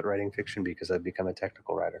terrible at writing fiction because I've become a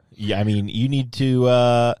technical writer. Yeah, I mean, you need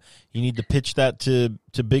to pitch that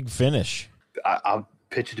to Big Finish. I'll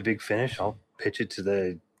pitch it to Big Finish. I'll pitch it to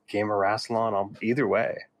the Game of Rassilon. Either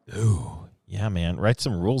way. Ooh, yeah, man. Write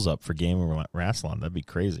some rules up for Game of Rassilon. That'd be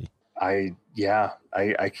crazy. I'm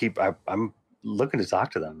looking to talk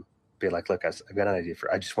to them. Be like, look, I've got an idea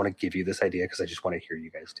I just want to give you this idea because I just want to hear you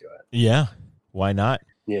guys do it. Yeah. Why not?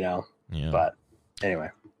 Yeah. But anyway.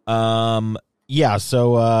 Yeah.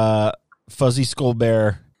 So, Fuzzy Skull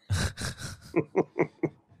Bear,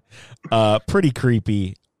 pretty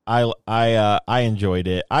creepy. I enjoyed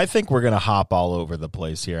it. I think we're going to hop all over the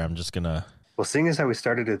place here. I'm just going to. Well, seeing as how we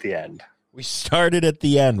started at the end. We started at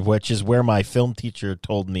the end, which is where my film teacher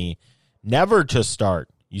told me never to start.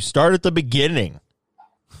 You start at the beginning.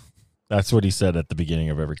 That's what he said at the beginning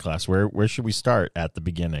of every class. Where should we start? At the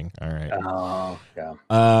beginning. All right. Oh, yeah.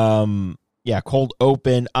 Yeah, cold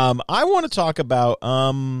open. I want to talk about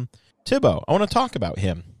Thibaut. I want to talk about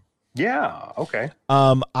him. Yeah, okay.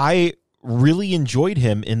 I really enjoyed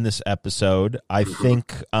him in this episode. I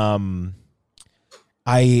think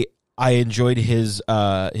I enjoyed his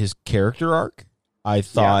character arc. I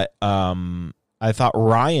thought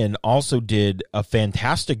Ryan also did a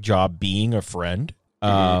fantastic job being a friend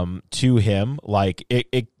to him. Like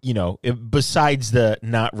besides the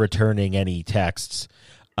not returning any texts.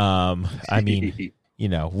 I mean,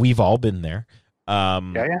 we've all been there.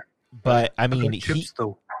 Yeah. But I mean, chips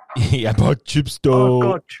though. Yeah, about chips though. Oh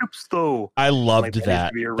God, chips though. I loved Like,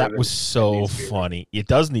 that. That was so funny. It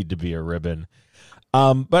does need to be a ribbon.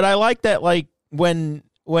 But I like that. Like when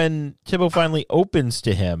Thibaut finally opens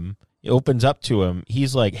up to him,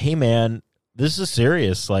 he's like, "Hey, man, this is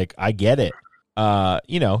serious. Like, I get it.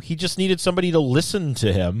 He just needed somebody to listen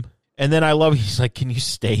to him." And then I love, he's like, "Can you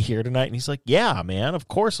stay here tonight?" And he's like, "Yeah, man, of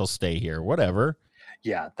course I'll stay here. Whatever."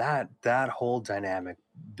 Yeah, that whole dynamic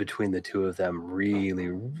between the two of them really,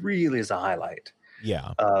 really is a highlight.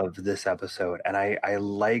 Yeah. Of this episode, and I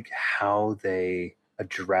like how they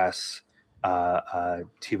address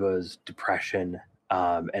Thibaut's depression,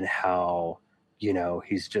 and how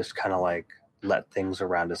he's just kind of like let things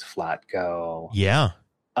around his flat go. Yeah.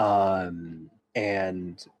 And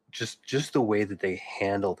just the way that they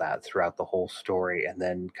handle that throughout the whole story, and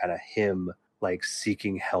then kind of him like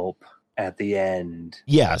seeking help at the end.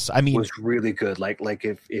 Yes, I mean, was really good. Like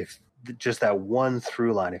if just that one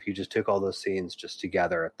through line, if you just took all those scenes just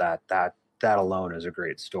together, that alone is a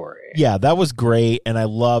great story. Yeah, that was great, and I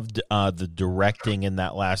loved the directing in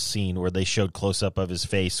that last scene where they showed close up of his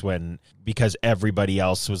face because everybody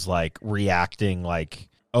else was like reacting like,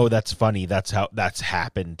 "Oh, that's funny. That's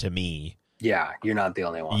happened to me." Yeah, you're not the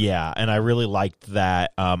only one. Yeah, and I really liked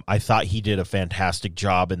that. I thought he did a fantastic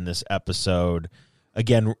job in this episode.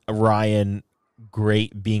 Again, Ryan,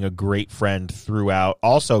 being a great friend throughout.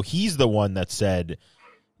 Also, he's the one that said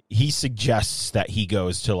he suggests that he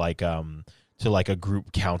goes to like a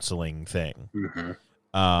group counseling thing.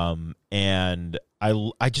 Mm-hmm. And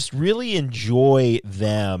I just really enjoy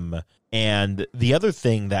them. And the other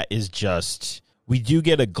thing that is just, we do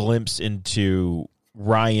get a glimpse into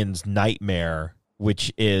Ryan's nightmare,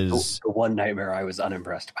 which is the one nightmare I was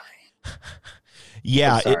unimpressed by.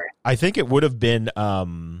 Yeah, I think it would have been.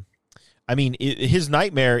 His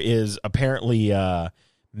nightmare is apparently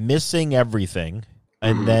missing everything,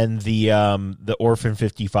 and then the Orphan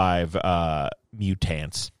 55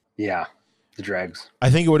 mutants. Yeah, the dregs. I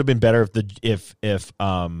think it would have been better if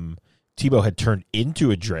Thibaut had turned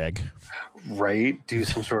into a dreg. Right, do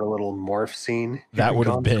some sort of little morph scene. That would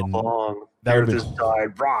have been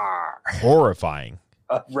horrifying.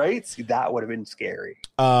 Right, see, that would have been scary.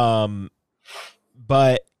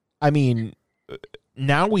 But I mean,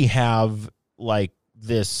 now we have like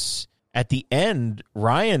this at the end.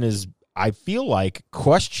 Ryan is, I feel like,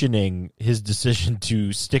 questioning his decision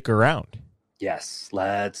to stick around. Yes,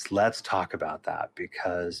 let's talk about that,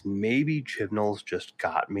 because maybe Chibnall's just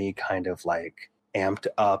got me kind of like amped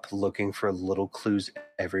up, looking for little clues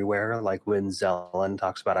everywhere. Like when Zelen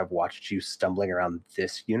talks about, "I've watched you stumbling around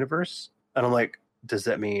this universe," and I'm like, does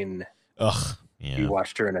that mean? Ugh. Yeah. You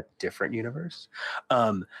watched her in a different universe.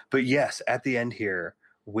 But yes, at the end here,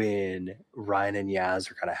 when Ryan and Yaz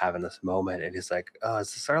are kind of having this moment, and he's like, "Oh,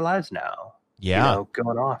 is this our lives now?" Yeah.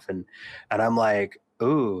 Going off. And I'm like,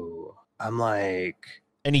 ooh.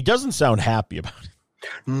 And he doesn't sound happy about it.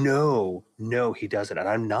 No, he doesn't. And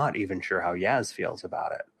I'm not even sure how Yaz feels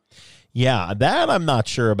about it. Yeah, that I'm not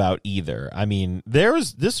sure about either. I mean,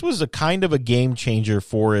 this was a kind of a game changer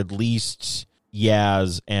for at least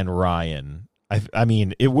Yaz and Ryan. I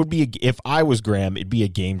mean, it would be, if I was Graham, it'd be a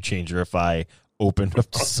game changer if I opened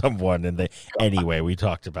up to someone and anyway, we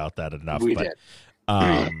talked about that enough. We did.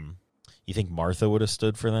 You think Martha would have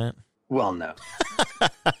stood for that? Well, no.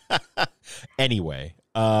 Anyway,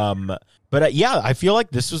 but yeah, I feel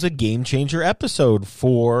like this was a game changer episode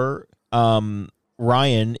for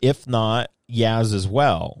Ryan, if not Yaz as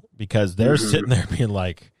well, because they're sitting there being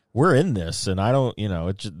like, "We're in this," and I don't,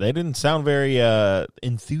 they didn't sound very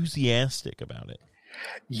enthusiastic about it.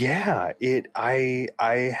 Yeah,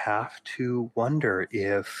 I have to wonder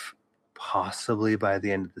if possibly by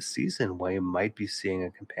the end of the season, we might be seeing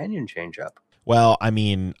a companion change up. Well, I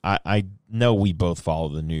mean, I know we both follow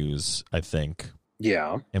the news, I think.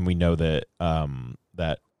 Yeah. And we know that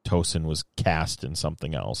that Tosin was cast in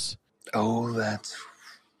something else. Oh, that's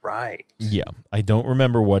right. Yeah. I don't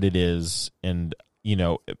remember what it is. And,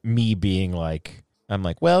 me being like, I'm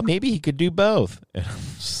like, well, maybe he could do both. And I'm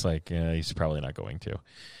just like, he's probably not going to.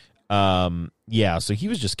 Yeah, so he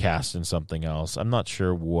was just cast in something else. I'm not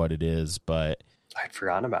sure what it is, but I'd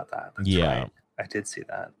forgotten about that. That's yeah. right. I did see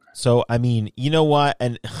that. So, I mean, you know what?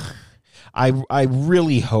 And I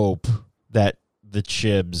really hope that the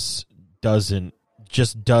Chibs does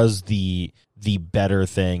the better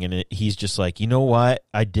thing, and he's just like, you know what?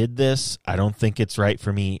 I did this. I don't think it's right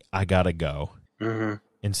for me. I gotta go. Mm-hmm.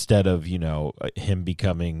 Instead of, you know, him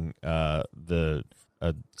becoming the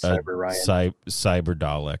cyber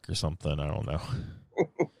Dalek or something. I don't know.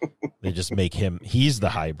 They just make him. He's the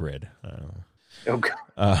hybrid. Oh God.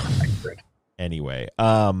 Hybrid. Anyway,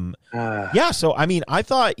 yeah. So I mean, I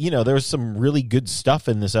thought, you know, there was some really good stuff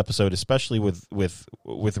in this episode, especially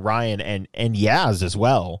with Ryan and Yaz as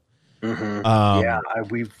well. Mm-hmm. Yeah,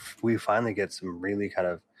 we finally get some really kind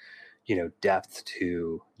of, you know, depth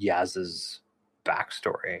to Yaz's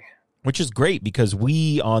backstory, which is great because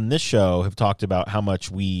we on this show have talked about how much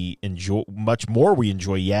we enjoy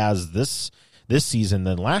Yaz this season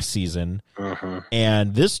than last season. Mm-hmm.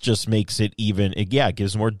 And this just makes it even, it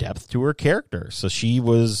gives more depth to her character. So she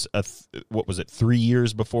was, 3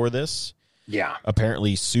 years before this? Yeah.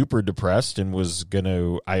 Apparently super depressed and was going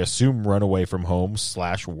to, I assume, run away from home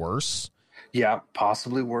 / worse. Yeah,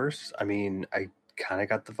 possibly worse. I mean, I kind of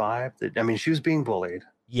got the vibe that, I mean, she was being bullied.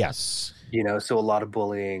 Yes. You know, so a lot of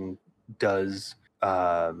bullying does,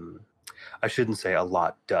 I shouldn't say a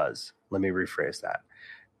lot does. Let me rephrase that.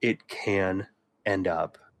 It can end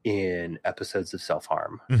up in episodes of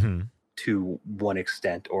self-harm to one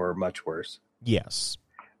extent or much worse. Yes.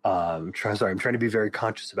 I'm trying to be very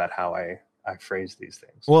conscious about how I phrase these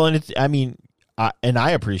things. Well, and it's, I mean,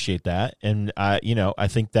 I appreciate that. And you know, I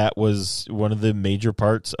think that was one of the major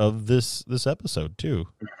parts of this episode too.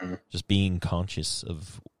 Mm-hmm. Just being conscious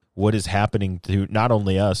of what is happening to not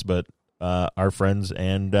only us, but our friends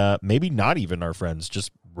and maybe not even our friends,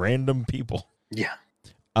 just random people. Yeah.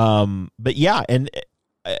 But yeah, and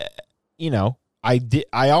you know, I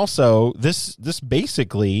also this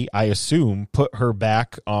basically, I assume, put her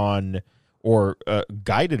back on or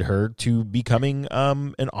guided her to becoming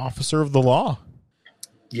an officer of the law.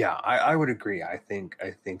 Yeah, I would agree. I think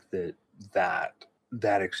that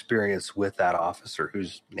experience with that officer,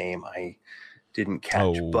 whose name I didn't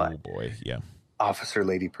catch, but boy, yeah, officer,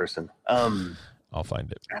 lady, person. I'll find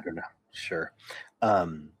it. I don't know. Sure.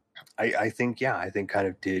 I think kind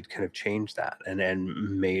of did change that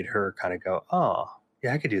and made her kind of go, oh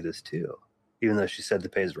yeah, I could do this too, even though she said the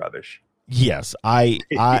pay is rubbish. Yes, I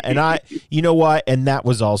you know what, and that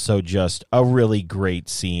was also just a really great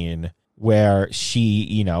scene where she,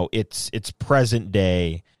 you know, it's present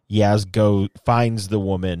day. Yaz finds the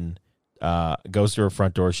woman, goes to her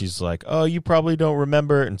front door. She's like, "Oh, you probably don't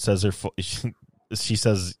remember," and says she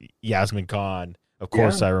says, "Yasmin Khan, of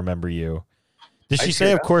course I remember you." Did she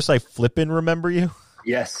say, "Of course I flippin' remember you"?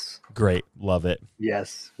 Yes. Great, love it.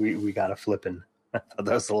 Yes, we got a flippin'. I thought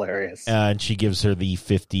that was hilarious. And she gives her the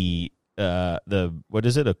 50. What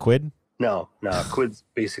is it? A quid? No, a quid's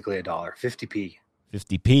basically $1. 50p.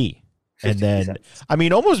 50p. And then, cents. I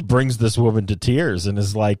mean, almost brings this woman to tears and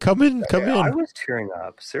is like, come in. I was tearing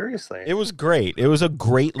up. Seriously. It was great. It was a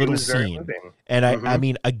great little scene. And I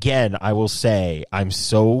mean, again, I will say, I'm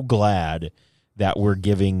so glad that we're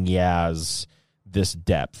giving Yaz this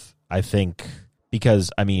depth. I think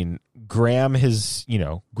because, I mean, Graham has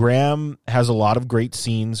a lot of great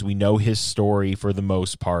scenes. We know his story for the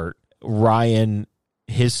most part. Ryan,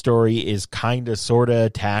 his story is kind of sort of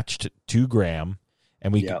attached to Graham.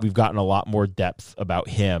 And we've gotten a lot more depth about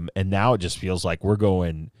him, and now it just feels like we're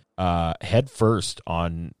going head first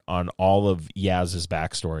on all of Yaz's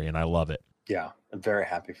backstory, and I love it. Yeah, I'm very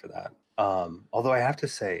happy for that. Although I have to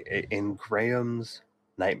say, in Graham's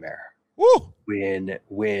nightmare, woo!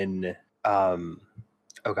 when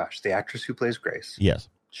oh gosh, the actress who plays Grace, yes,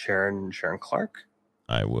 Sharon Clark,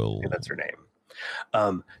 I that's her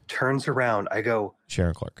name. Turns around, I go,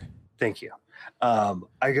 Sharon Clark. Thank you.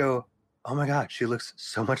 I go, oh my God, she looks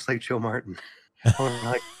so much like Joe Martin.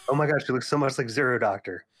 Like, oh my God, she looks so much like Zero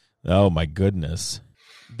Doctor. Oh my goodness.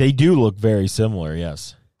 They do look very similar,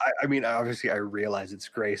 yes. I mean, obviously I realize it's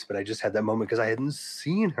Grace, but I just had that moment because I hadn't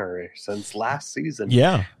seen her since last season.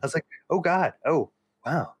 Yeah. I was like, oh God, oh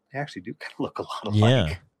wow, they actually do kind of look a lot alike.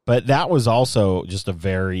 Yeah. But that was also just a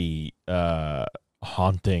very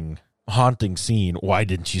haunting scene. Why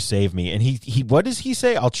didn't you save me? And he what does he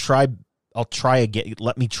say? I'll try again.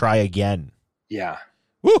 Let me try again. Yeah.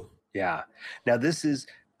 Woo. Yeah. Now this is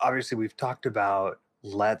obviously we've talked about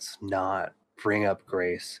let's not bring up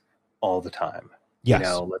Grace all the time. Yes. You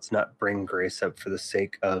know, let's not bring Grace up for the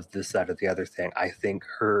sake of this, that, or the other thing. I think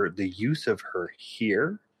the use of her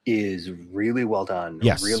here is really well done.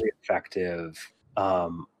 Yes. Really effective.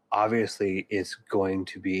 obviously it's going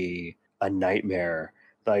to be a nightmare.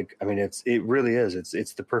 Like, I mean, it really is.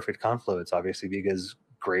 It's the perfect confluence, obviously, because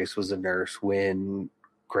Grace was a nurse when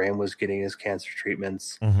Graham was getting his cancer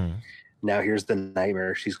treatments. Mm-hmm. Now here's the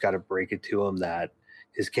nightmare. She's got to break it to him that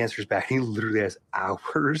his cancer's back. He literally has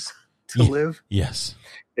hours to live. Yes.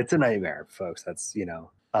 It's a nightmare, folks. That's,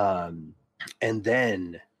 and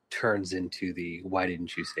then turns into the "why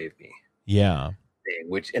didn't you save me?" Yeah. thing,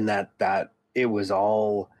 which, and that it was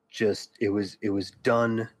all just, it was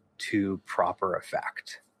done to proper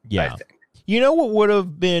effect. Yeah. I think. You know what would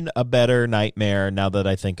have been a better nightmare, now that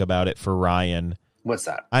I think about it, for Ryan? What's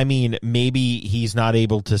that? I mean, maybe he's not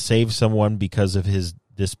able to save someone because of his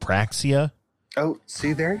dyspraxia. Oh,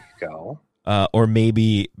 see, there you go. Or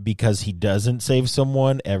maybe because he doesn't save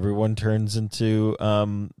someone, everyone turns into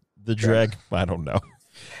the Dreg. I don't know.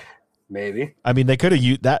 Maybe. I mean, they could have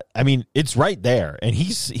used that. I mean, it's right there. And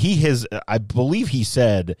he has, I believe he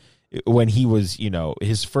said when he was,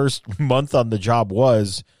 his first month on the job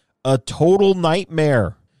was a total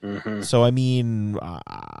nightmare. Mm-hmm. So, I mean,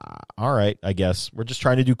 all right, I guess. We're just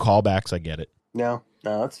trying to do callbacks. I get it. No,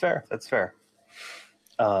 that's fair. That's fair.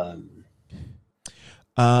 So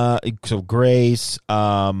Grace,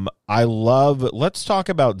 let's talk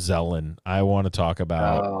about Zelen. I want to talk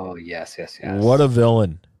about. Oh, yes. What a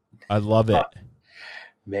villain. I love it.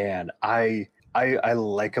 Man, I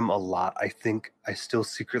like him a lot. I think I still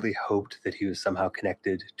secretly hoped that he was somehow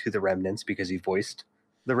connected to the Remnants because he voiced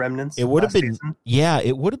the Remnants. It would have been, season.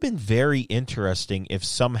 it would have been very interesting if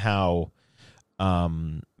somehow,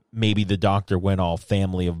 maybe the Doctor went all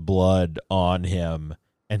Family of Blood on him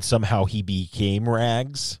and somehow he became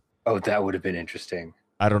Rags. Oh, that would have been interesting.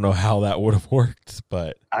 I don't know how that would have worked,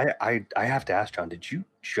 but I have to ask, John, did you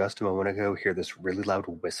just a moment ago hear this really loud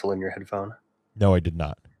whistle in your headphone? No, I did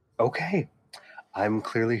not. Okay. I'm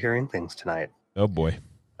clearly hearing things tonight. Oh, boy.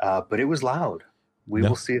 But it was loud. We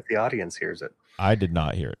will see if the audience hears it. I did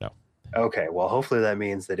not hear it, no. Okay, well, hopefully that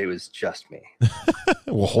means that it was just me.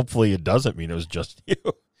 Well, hopefully it doesn't mean it was just you.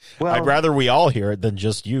 Well, I'd rather we all hear it than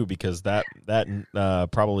just you, because that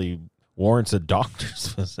probably warrants a doctor's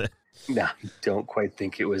visit. No, I don't quite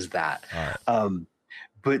think it was that. All right.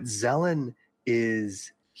 But Zelen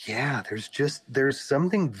is, there's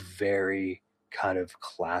something very kind of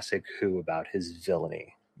classic Who about his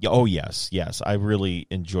villainy. Oh, yes. I really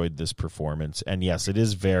enjoyed this performance. And yes, it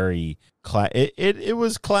is very, it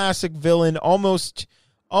was classic villain, almost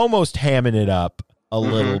hamming it up a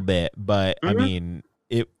little bit. But, I mean,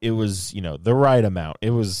 it was, the right amount. It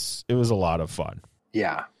was a lot of fun.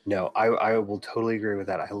 Yeah, no, I will totally agree with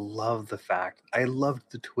that. I love the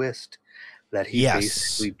twist that he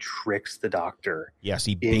basically tricks the Doctor. Yes,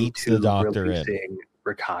 he baits the Doctor releasing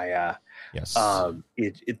Rakaya. Yes.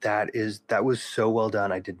 That was so well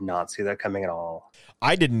done. I did not see that coming at all.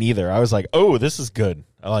 I didn't either. I was like, oh, this is good.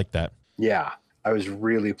 I like that. Yeah, I was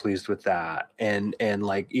really pleased with that. And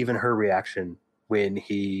like even her reaction when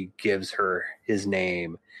he gives her his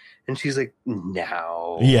name and she's like,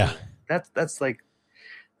 no. Yeah. That's like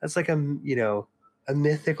a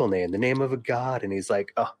mythical name, the name of a god. And he's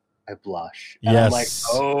like, oh, I blush. And I'm like,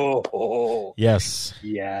 oh. Yes.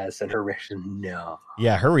 Yes. And her reaction, no.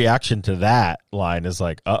 Yeah, her reaction to that line is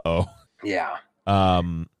like, uh-oh. Yeah.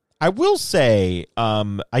 I will say,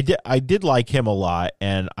 I did like him a lot,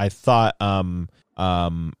 and I thought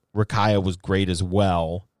Rakaya was great as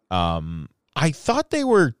well. I thought they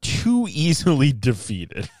were too easily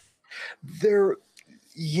defeated.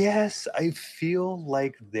 Yes, I feel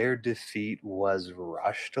like their defeat was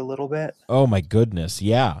rushed a little bit. Oh my goodness,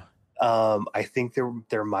 yeah. I think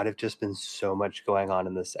there might have just been so much going on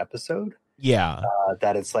in this episode. Yeah.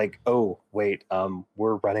 That it's like, oh, wait,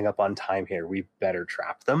 we're running up on time here. We better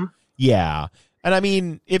trap them. Yeah. And I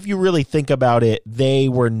mean, if you really think about it, they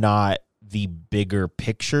were not the bigger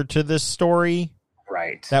picture to this story.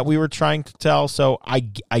 Right. That we were trying to tell. So I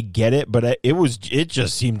get it, but it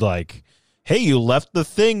just seemed like, hey, you left the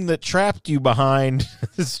thing that trapped you behind.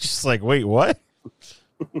 It's just like, wait, what?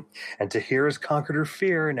 And Tahir has conquered her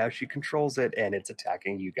fear, and now she controls it, and it's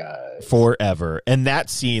attacking you guys forever. And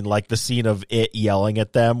that scene, like the scene of it yelling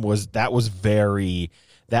at them,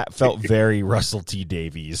 that felt very Russell T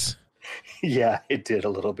Davies. Yeah, it did a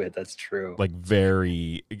little bit. That's true. Like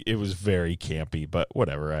it was very campy, but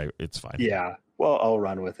whatever. It's fine. Yeah. Well, I'll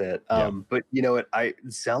run with it. Yeah. But you know what?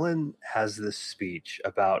 Zelen has this speech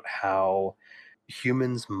about how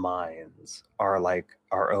humans' minds are like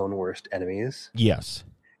our own worst enemies. Yes.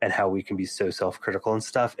 And how we can be so self-critical and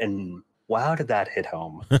stuff. And wow, did that hit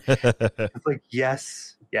home? It's like,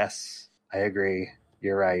 yes, I agree.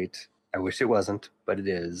 You're right. I wish it wasn't, but it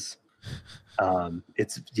is.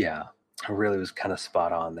 really was kind of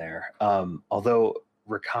spot on there. Although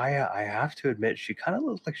Rakaya, I have to admit, she kind of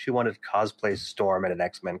looked like she wanted to cosplay Storm at an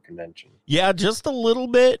X-Men convention. Yeah, just a little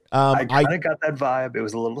bit. I kind of got that vibe. It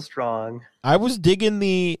was a little strong. I was digging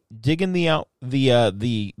the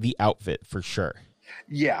outfit for sure.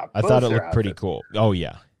 Yeah, I thought it looked pretty cool. Oh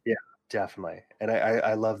yeah, yeah, definitely. And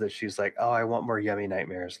I love that she's like, oh, I want more yummy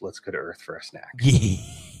nightmares. Let's go to Earth for a snack.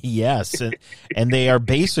 Yes, and they are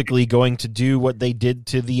basically going to do what they did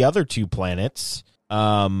to the other two planets.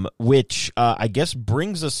 Which I guess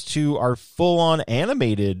brings us to our full-on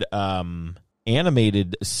animated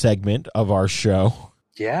segment of our show.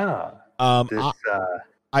 Yeah.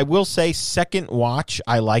 I will say, second watch,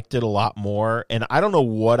 I liked it a lot more, and I don't know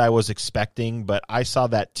what I was expecting, but I saw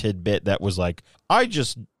that tidbit that was like, I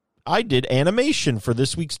did animation for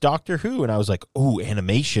this week's Doctor Who, and I was like, oh,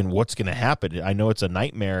 animation, what's going to happen? I know it's a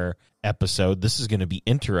nightmare episode. This is going to be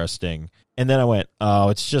interesting. And then I went, oh,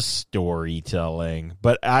 it's just storytelling.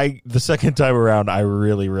 But the second time around, I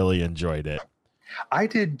really, really enjoyed it. I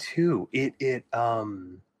did too.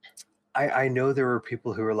 I know there were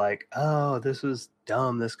people who were like, oh, this was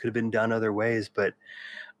dumb. This could have been done other ways. But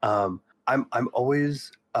I'm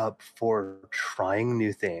always up for trying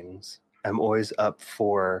new things. I'm always up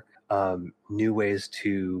for new ways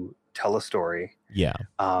to tell a story. Yeah.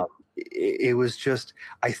 It was just,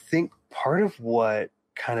 I think part of what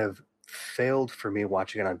kind of failed for me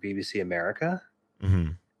watching it on BBC America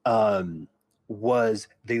was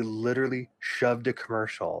they literally shoved a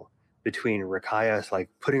commercial between Rakaya like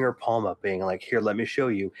putting her palm up being like, here, let me show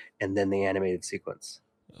you, and then the animated sequence.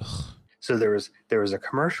 Ugh. So there was a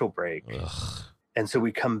commercial break. Ugh. And so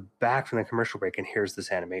we come back from the commercial break and here's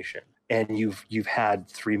this animation. And you've had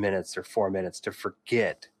 3 minutes or 4 minutes to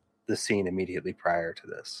forget the scene immediately prior to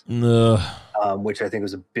this, which I think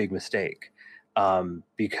was a big mistake.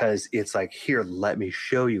 Because it's like, here, let me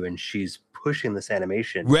show you. And she's pushing this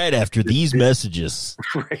animation. Right after these messages.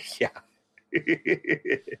 Right, yeah.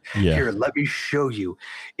 Yeah. Here, let me show you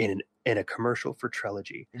in a commercial for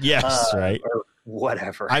Trilogy. Yes, right. Or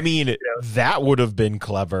whatever. I mean, that would have been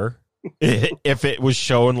clever if it was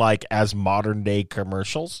shown like as modern day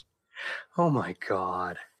commercials. Oh my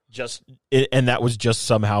God. And that was just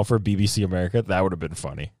somehow for BBC America. That would have been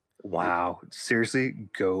funny. Wow. Seriously,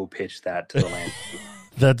 go pitch that to the land.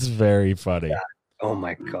 That's very funny. Yeah. Oh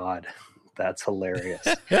my God. That's hilarious.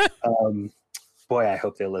 Boy, I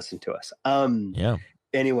hope they listen to us. Yeah.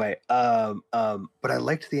 Anyway, but I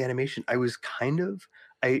liked the animation. I was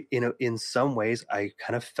in some ways, I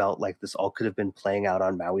kind of felt like this all could have been playing out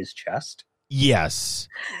on Maui's chest. Yes.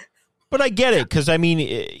 But I get it, because I mean,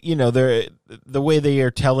 the way they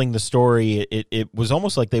are telling the story, it was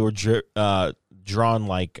almost like they were drawn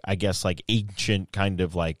like, I guess, like ancient kind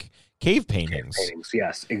of like cave paintings.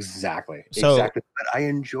 Yes, exactly. So, exactly. But I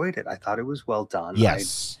enjoyed it. I thought it was well done.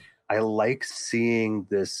 Yes. I like seeing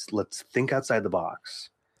this. Let's think outside the box.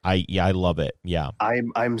 I love it. Yeah.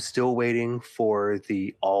 I'm still waiting for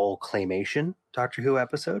the all claymation Doctor Who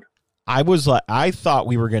episode. I thought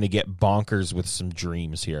we were going to get bonkers with some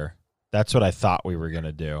dreams here. That's what I thought we were going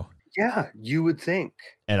to do. Yeah, you would think.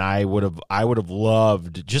 And I would have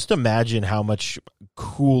loved, just imagine how much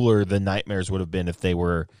cooler the nightmares would have been if they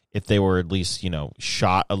were at least,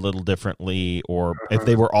 shot a little differently, or if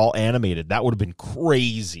they were all animated. That would have been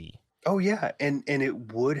crazy. Oh yeah, and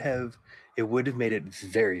it would have made it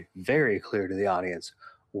very, very clear to the audience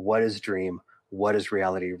what is dream, what is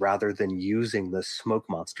reality, rather than using the smoke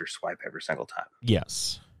monster swipe every single time.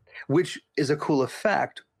 Yes. Which is a cool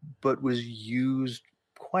effect, but was used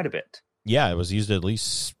quite a bit. Yeah, it was used at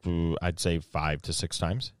least, I'd say 5 to 6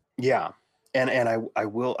 times. Yeah, and I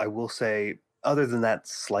will say, other than that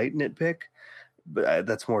slight nitpick, but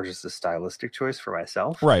that's more just a stylistic choice for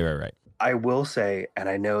myself. Right. I will say, and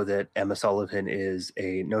I know that Emma Sullivan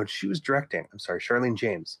she was directing. I'm sorry, Charlene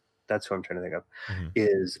James. That's who I'm trying to think of. Mm-hmm.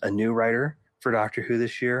 Is a new writer for Doctor Who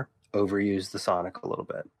this year. Overused the Sonic a little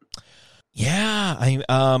bit. Yeah,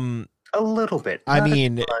 a little bit. I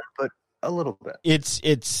mean, but a little bit.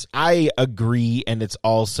 It's. I agree, and it's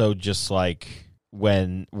also just like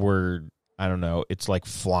when we're, I don't know, it's like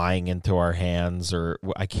flying into our hands, or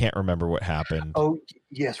I can't remember what happened. Oh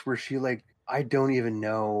yes, where she like, I don't even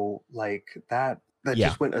know, like that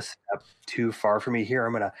just went a step too far for me. Here,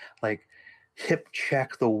 I'm gonna like hip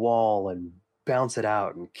check the wall and bounce it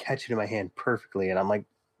out and catch it in my hand perfectly, and I'm like,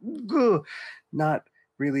 not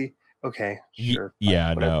really. Okay, sure.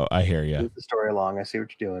 Yeah, no, I hear you. Move the story along. I see what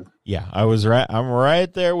you're doing. Yeah, I'm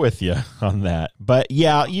right there with you on that. But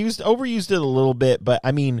yeah, overused it a little bit. But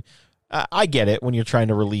I mean, I get it. When you're trying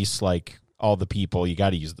to release like all the people, you got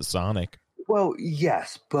to use the Sonic. Well,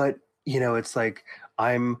 yes, but it's like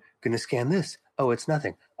I'm going to scan this. Oh, it's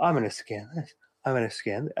nothing. I'm going to scan this. I'm going to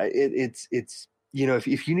scan. It's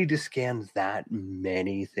if you need to scan that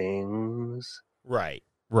many things, right.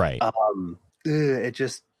 It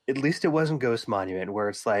just, at least it wasn't Ghost Monument where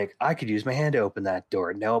it's like I could use my hand to open that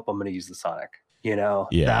door. Nope, I'm going to use the Sonic. Yeah.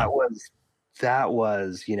 That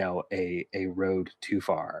was a road too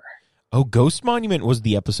far. Oh, Ghost Monument was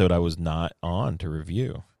the episode I was not on to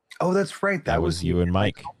review. Oh, that's right. That was you and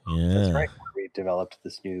Mike. Yeah, that's right. We developed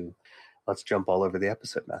this new let's jump all over the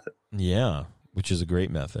episode method. Yeah, which is a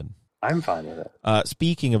great method. I'm fine with it.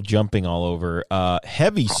 Speaking of jumping all over,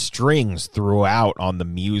 heavy strings throughout on the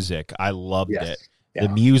music. I loved it. Yeah. The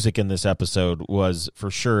music in this episode was for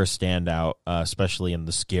sure a standout, especially in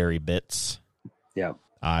the scary bits. Yeah.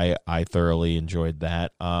 I thoroughly enjoyed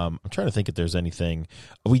that. I'm trying to think if there's anything.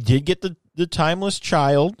 We did get the Timeless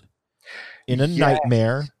Child in a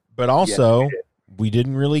nightmare, but also we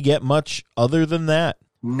didn't really get much other than that.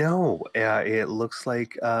 No, it looks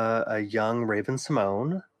like a young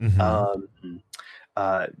Raven-Symoné,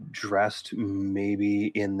 dressed maybe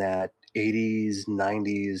in that 80s,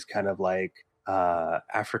 90s kind of like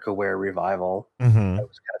Africa wear revival that was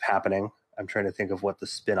kind of happening. I'm trying to think of what the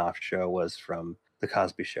spin-off show was from The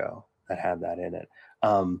Cosby Show that had that in it.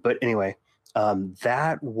 But anyway,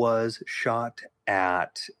 that was shot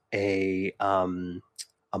at a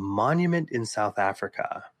monument in South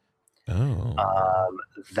Africa. Oh.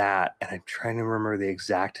 And I'm trying to remember the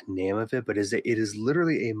exact name of it, but it is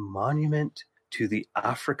literally a monument to the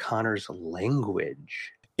Afrikaners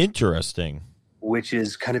language. Interesting. Which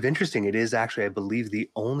is kind of interesting. It is actually, I believe, the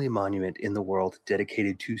only monument in the world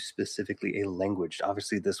dedicated to specifically a language.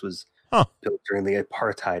 Obviously, this was built during the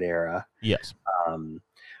apartheid era. Yes.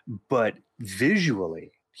 But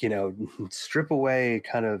visually, strip away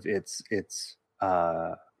kind of its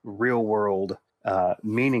real world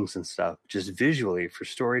meanings and stuff, just visually for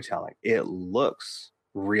storytelling, it looks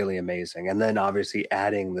really amazing. And then obviously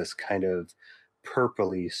adding this kind of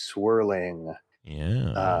purpley swirling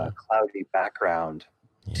cloudy background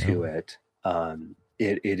to it.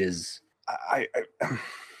 It is I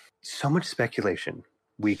so much speculation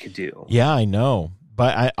we could do. Yeah, I know.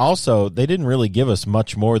 But they didn't really give us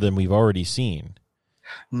much more than we've already seen.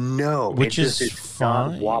 No, which is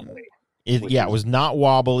fine. Not wobbly. It was not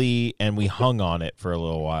wobbly, and we hung on it for a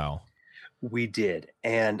little while. We did,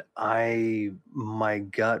 and my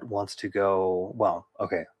gut wants to go. Well,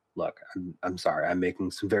 okay. Look, I'm sorry. I'm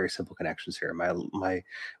making some very simple connections here. My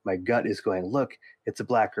gut is going. Look, it's a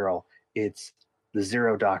black girl. It's the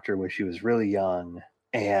Zero Doctor when she was really young,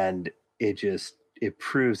 and it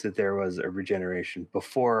proves that there was a regeneration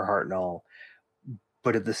before Hartnell.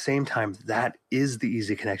 But at the same time, that is the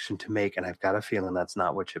easy connection to make, and I've got a feeling that's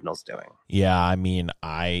not what Chibnall's doing. Yeah, I mean,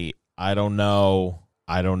 I don't know.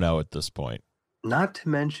 I don't know at this point. Not to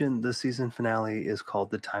mention, the season finale is called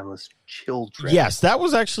The Timeless Children. Yes, that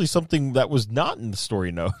was actually something that was not in the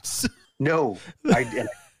story notes. No,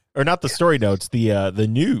 or not the story notes. The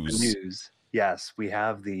news. The news. Yes, we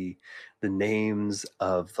have the names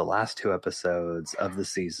of the last two episodes of the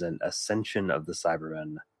season: Ascension of the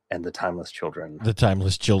Cybermen and The Timeless Children. The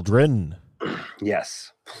Timeless Children.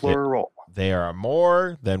 Yes, plural. They are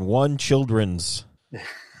more than one children's.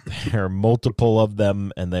 There are multiple of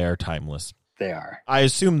them, and they are timeless. They are. I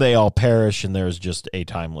assume they all perish, and there's just a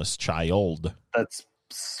timeless child. That's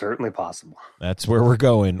certainly possible. That's where we're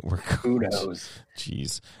going. Who knows?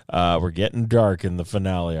 Jeez. We're getting dark in the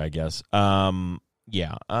finale, I guess.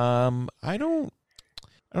 Yeah. I don't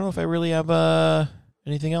know if I really have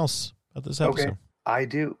anything else about this episode. Okay, I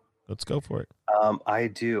do. Let's go for it. I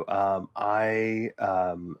do. I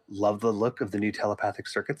love the look of the new telepathic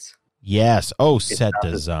circuits. Yes. Oh, set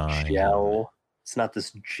design. Gel. It's not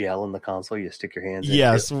this gel in the console you stick your hands in.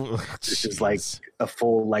 Yes. This is like a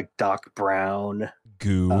full like Doc Brown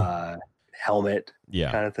goo helmet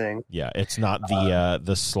kind of thing. Yeah. It's not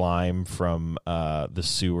the slime from the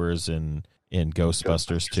sewers in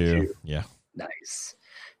Ghostbusters 2. Yeah. Nice.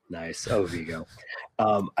 Oh, Vigo.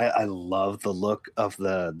 I love the look of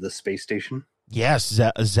the space station. Yes.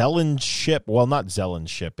 Zellen's ship. Well, not Zellen's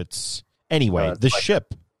ship. It's anyway, the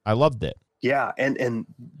ship. I loved it. Yeah, and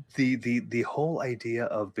the whole idea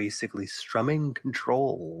of basically strumming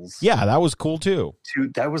controls. Yeah, that was cool too.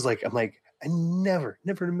 That was like, I'm like, I never in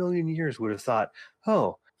a million years would have thought,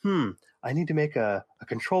 I need to make a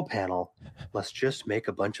control panel. Let's just make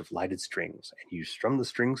a bunch of lighted strings, and you strum the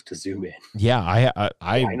strings to zoom in. Yeah,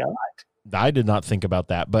 I why not? I did not think about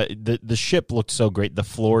that, but the ship looked so great. The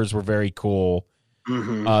floors were very cool.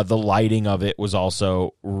 Mm-hmm. The lighting of it was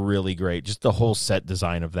also really great. Just the whole set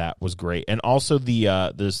design of that was great, and also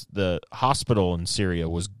the hospital in Syria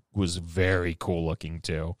was was very cool looking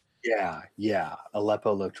too. Yeah.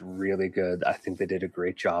 Aleppo looked really good. I think they did a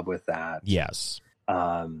great job with that. Yes.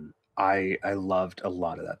 I loved a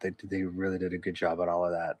lot of that. They really did a good job on all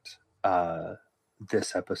of that.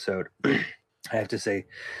 This episode, I have to say,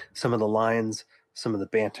 some of the lines, some of the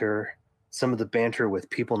banter with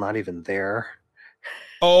people not even there.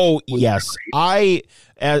 Oh, yes.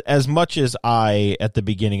 As much as I, at the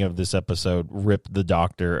beginning of this episode, ripped the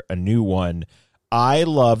Doctor a new one, I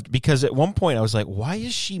loved, because at one point I was like, why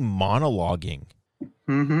is she monologuing?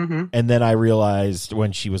 Mm-hmm. And then I realized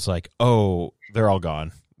when she was like, oh, they're all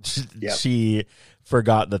gone. Yep. She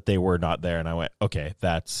forgot that they were not there. And I went, okay,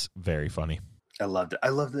 that's very funny. I loved it. I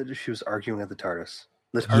loved that she was arguing at the TARDIS.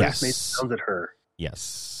 The TARDIS made sounds at her.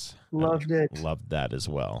 Yes. Loved it. Loved that as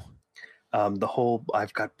well. The whole,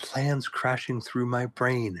 I've got plans crashing through my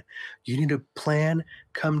brain. You need a plan?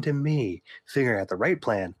 Come to me. Figuring out the right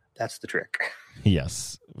plan. That's the trick.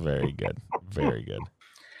 Yes. Very good. Very good.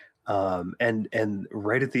 And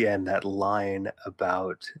right at the end, that line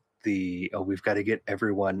about we've got to get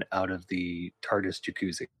everyone out of the TARDIS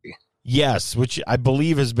jacuzzi. Yes, which I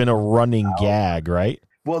believe has been a running gag, right?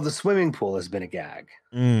 Well, the swimming pool has been a gag.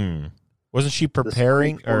 Wasn't she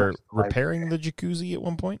preparing or repairing the jacuzzi at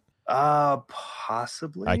one point?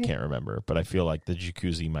 Possibly. I can't remember, but I feel like the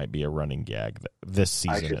jacuzzi might be a running gag this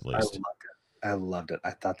season at least. I loved it.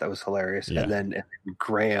 I thought that was hilarious. Yeah. And then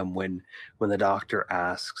Graham, when the Doctor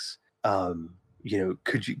asks,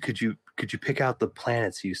 could you pick out the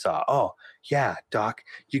planets you saw? Oh yeah, Doc,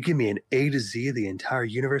 you give me an A to Z of the entire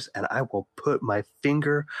universe, and I will put my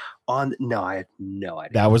finger on. No, I had no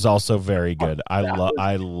idea. That was also very good. I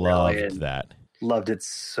loved that. Loved it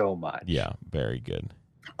so much. Yeah, very good.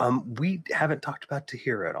 We haven't talked about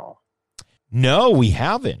Tahira at all. No, we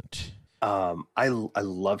haven't. I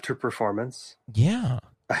loved her performance. Yeah.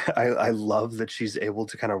 I love that she's able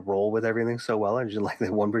to kind of roll with everything so well. And just like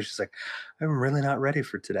that one where she's like, I'm really not ready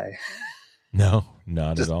for today. No,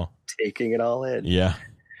 not just at all. Taking it all in. Yeah.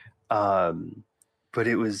 But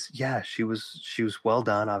it was, she was well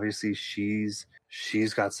done. Obviously she's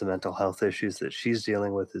got some mental health issues that she's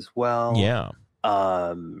dealing with as well. Yeah.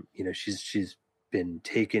 She's been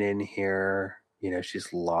taken in here.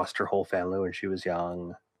 She's lost her whole family when she was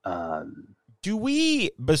young. Do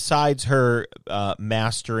we, besides her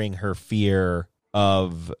mastering her fear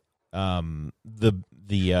of the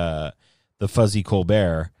fuzzy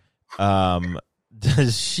Colbert,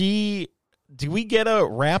 do we get a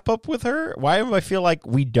wrap up with her? Why do I feel like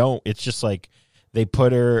we don't? It's just like they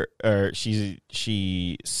put her, or she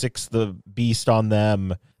sicks the beast on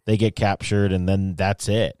them, they get captured, and then that's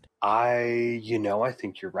it. I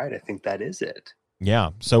think you're right. I think that is it.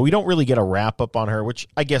 Yeah, so we don't really get a wrap up on her, which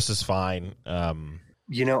I guess is fine. I'll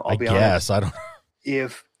be honest. I don't.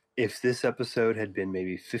 If this episode had been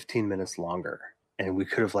maybe 15 minutes longer, and we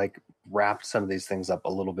could have wrapped some of these things up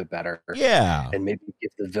a little bit better, yeah, and maybe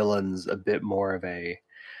give the villains a bit more of a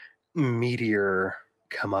meteor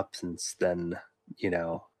comeuppance, then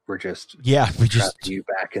we're just you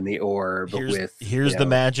back in the orb. Here's the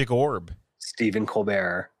magic orb, Stephen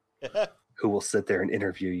Colbert, who will sit there and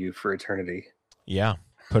interview you for eternity. Yeah,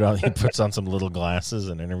 he puts on some little glasses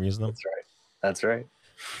and interviews them. That's right.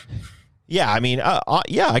 Yeah, I mean,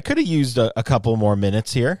 I could have used a couple more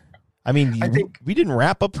minutes here. I mean, I think we didn't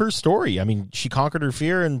wrap up her story. I mean, she conquered her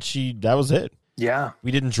fear, and that was it. Yeah, we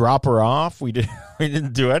didn't drop her off. We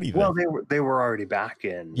didn't do anything. Well, they were already back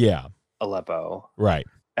in Aleppo, right,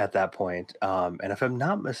 at that point. And if I'm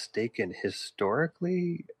not mistaken,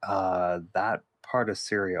 historically, that part of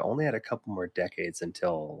Syria only had a couple more decades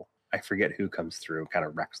until I forget who comes through, kind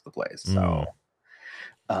of wrecks the place. So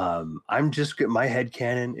I'm just, my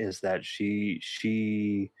headcanon is that she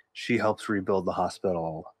helps rebuild the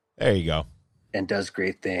hospital. There you go. And does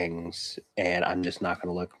great things. And I'm just not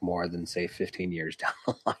going to look more than, say, 15 years down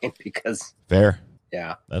the line because... Fair.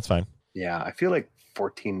 Yeah. That's fine. Yeah. I feel like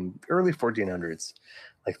early 1400s,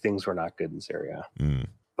 things were not good in Syria.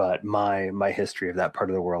 But my history of that part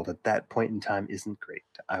of the world at that point in time isn't great.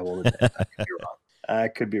 I will admit. I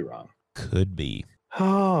could be wrong. Could be.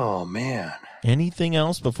 Oh, man. Anything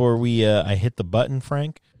else before we I hit the button,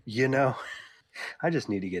 Frank? I just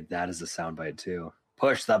need to get that as a soundbite, too.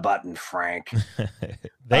 Push the button, Frank.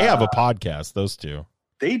 They have a podcast, those two.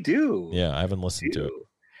 They do. Yeah, I haven't listened to it.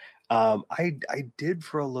 I did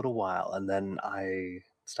for a little while, and then I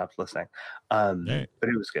stopped listening. Right. But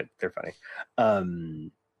it was good. They're funny.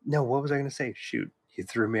 No, what was I going to say? Shoot. You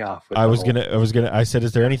threw me off. I said,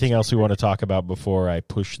 is there anything else we want to talk about before I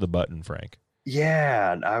push the button, Frank?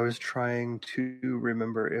 Yeah, I was trying to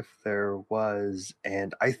remember if there was,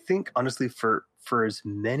 and I think honestly for as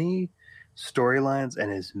many storylines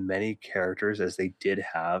and as many characters as they did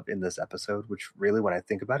have in this episode, which really, when I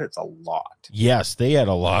think about it, it's a lot. Yes, they had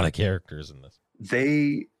a lot of characters in this.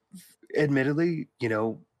 They, admittedly,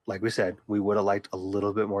 like we said, we would have liked a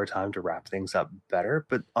little bit more time to wrap things up better,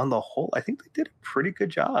 but on the whole, I think they did a pretty good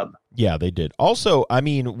job. Yeah, they did. Also, I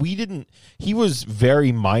mean, he was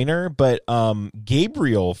very minor, but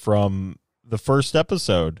Gabriel from the first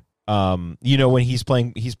episode, when he's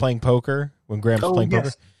playing poker, when Graham's playing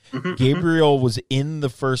poker, Gabriel was in the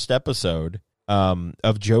first episode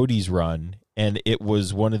of Jody's run, and it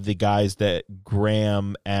was one of the guys that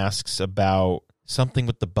Graham asks about something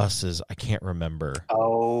with the buses. I can't remember.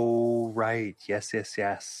 Oh, right. Yes.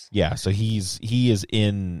 Yeah, so he is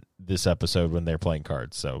in this episode when they're playing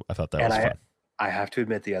cards. So I thought that was fun. I have to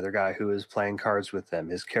admit, the other guy who is playing cards with them,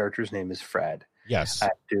 his character's name is Fred. Yes. I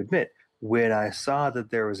have to admit, when I saw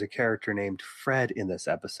that there was a character named Fred in this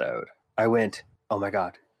episode, I went, oh my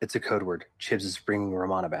God, it's a code word. Chibs is bringing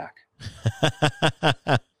Romana back.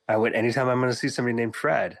 I went, anytime I'm going to see somebody named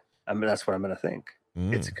Fred, that's what I'm going to think.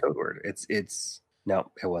 It's a code word.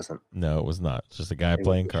 No, it wasn't. No, it was not. It's just a guy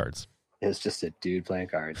playing cards. It's just a dude playing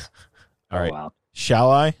cards. All right. Wow.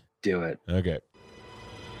 Shall I? Do it. Okay.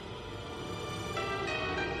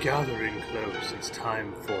 Gathering close, it's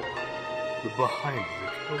time for the Behind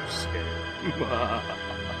the Code Scale.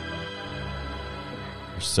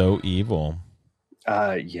 You're so evil.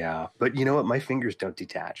 Yeah, but you know what? My fingers don't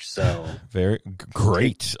detach, so very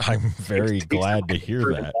great. I'm very glad to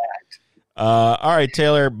hear that. All right,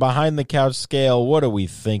 Taylor, Behind the Couch Scale, what are we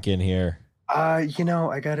thinking here? I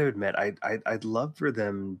got to admit, I'd love for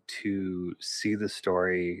them to see the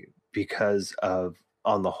story because of,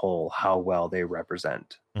 on the whole, how well they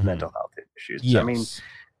represent mental health issues. Yes. I mean,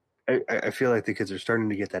 I feel like the kids are starting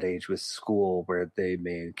to get that age with school where they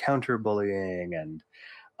may encounter bullying and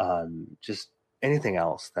just anything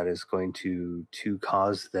else that is going to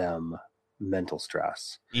cause them mental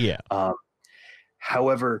stress. Yeah.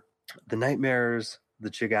 However, the nightmares, the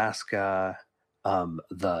Chigasca,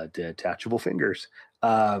 the detachable fingers,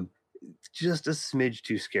 just a smidge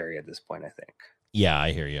too scary at this point, I think. Yeah,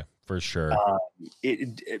 I hear you, for sure.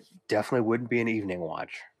 It definitely wouldn't be an evening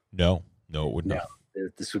watch. No, it would not.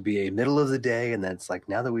 This would be a middle of the day, and then it's like,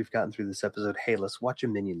 now that we've gotten through this episode, hey, let's watch a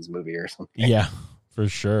Minions movie or something. Yeah, for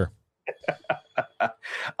sure.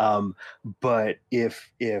 But if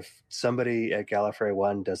somebody at Gallifrey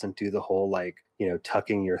 1 doesn't do the whole,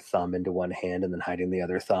 tucking your thumb into one hand and then hiding the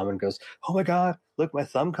other thumb and goes, oh my God, look, my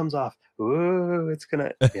thumb comes off. Ooh, it's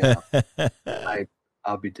gonna,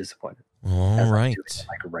 I'll be disappointed. All right.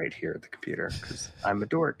 Right here at the computer, because I'm a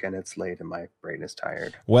dork and it's late and my brain is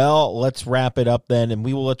tired. Well, let's wrap it up then, and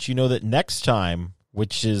we will let you know that next time,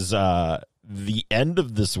 which is the end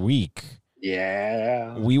of this week,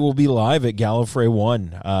 yeah, we will be live at Gallifrey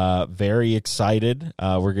 1. Very excited.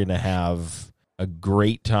 We're going to have a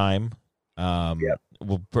great time.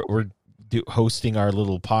 We're hosting our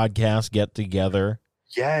little podcast get together.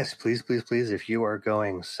 Yes, please. If you are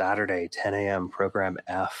going Saturday, 10 a.m. program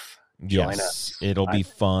F, join us. It'll be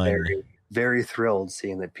fun. Very, very thrilled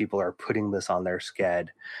seeing that people are putting this on their sched.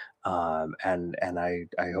 And I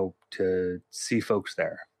hope to see folks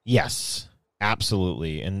there. Yes.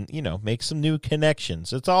 Absolutely. And, make some new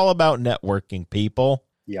connections. It's all about networking, people.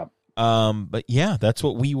 Yep. But yeah, that's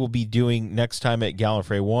what we will be doing next time at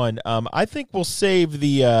Gallifrey 1. I think we'll save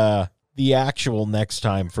the actual next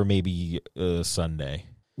time for maybe Sunday.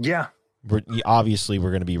 Yeah. We're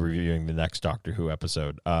going to be reviewing the next Doctor Who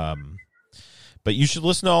episode. But you should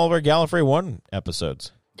listen to all of our Gallifrey 1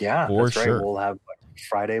 episodes. Yeah, for that's sure. Right. We'll have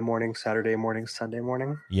Friday morning, Saturday morning, Sunday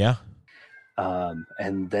morning. Yeah.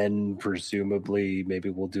 And then presumably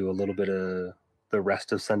maybe we'll do a little bit of the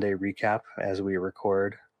rest of Sunday recap as we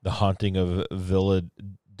record. The Haunting of Villa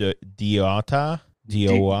Diodata?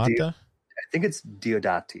 I think it's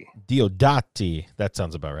Diodati. Diodati. That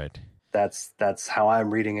sounds about right. That's how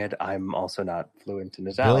I'm reading it. I'm also not fluent in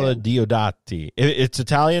Italian. Villa Diodati. It's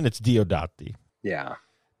Italian, it's Diodati. Yeah.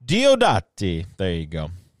 Diodati. There you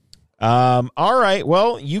go. All right.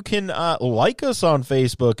 Well, you can like us on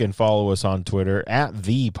Facebook and follow us on Twitter at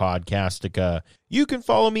The Podcastica. You can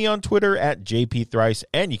follow me on Twitter at JP Thrice,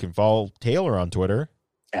 and you can follow Taylor on Twitter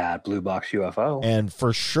at Blue Box UFO. And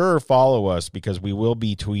for sure follow us, because we will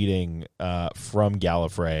be tweeting from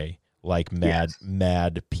Gallifrey like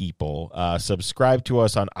mad people. Subscribe to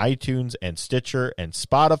us on iTunes and Stitcher and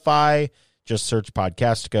Spotify. Just search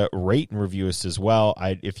Podcastica. Rate and review us as well.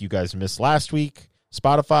 If you guys missed last week,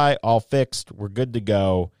 Spotify, all fixed. We're good to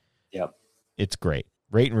go. Yep. It's great.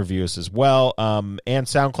 Rate and review us as well. And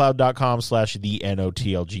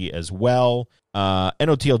SoundCloud.com/TheNOTLG as well.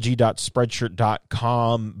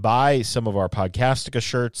 notlg.spreadshirt.com. Buy some of our Podcastica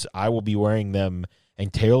shirts. I will be wearing them,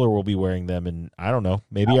 and Taylor will be wearing them, and I don't know,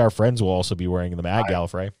 maybe our friends will also be wearing them at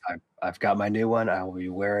Gallifrey. I've got my new one. I will be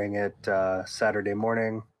wearing it Saturday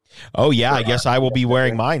morning. Oh, yeah, I guess I will be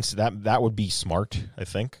wearing mine, so that would be smart, I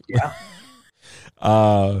think. Yeah.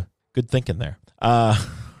 Good thinking there.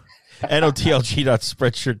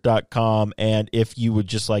 notlg.spreadshirt.com, and if you would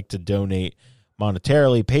just like to donate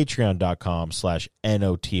monetarily,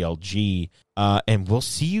 patreon.com/notlg. And we'll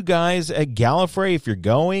see you guys at Gallifrey if you're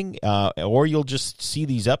going, or you'll just see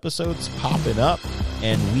these episodes popping up,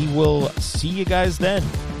 and we will see you guys then.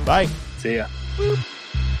 Bye. See ya.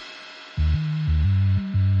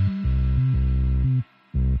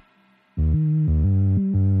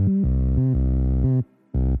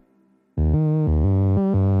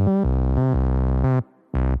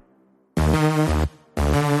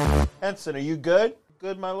 Henson, are you good?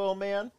 Good, my little man?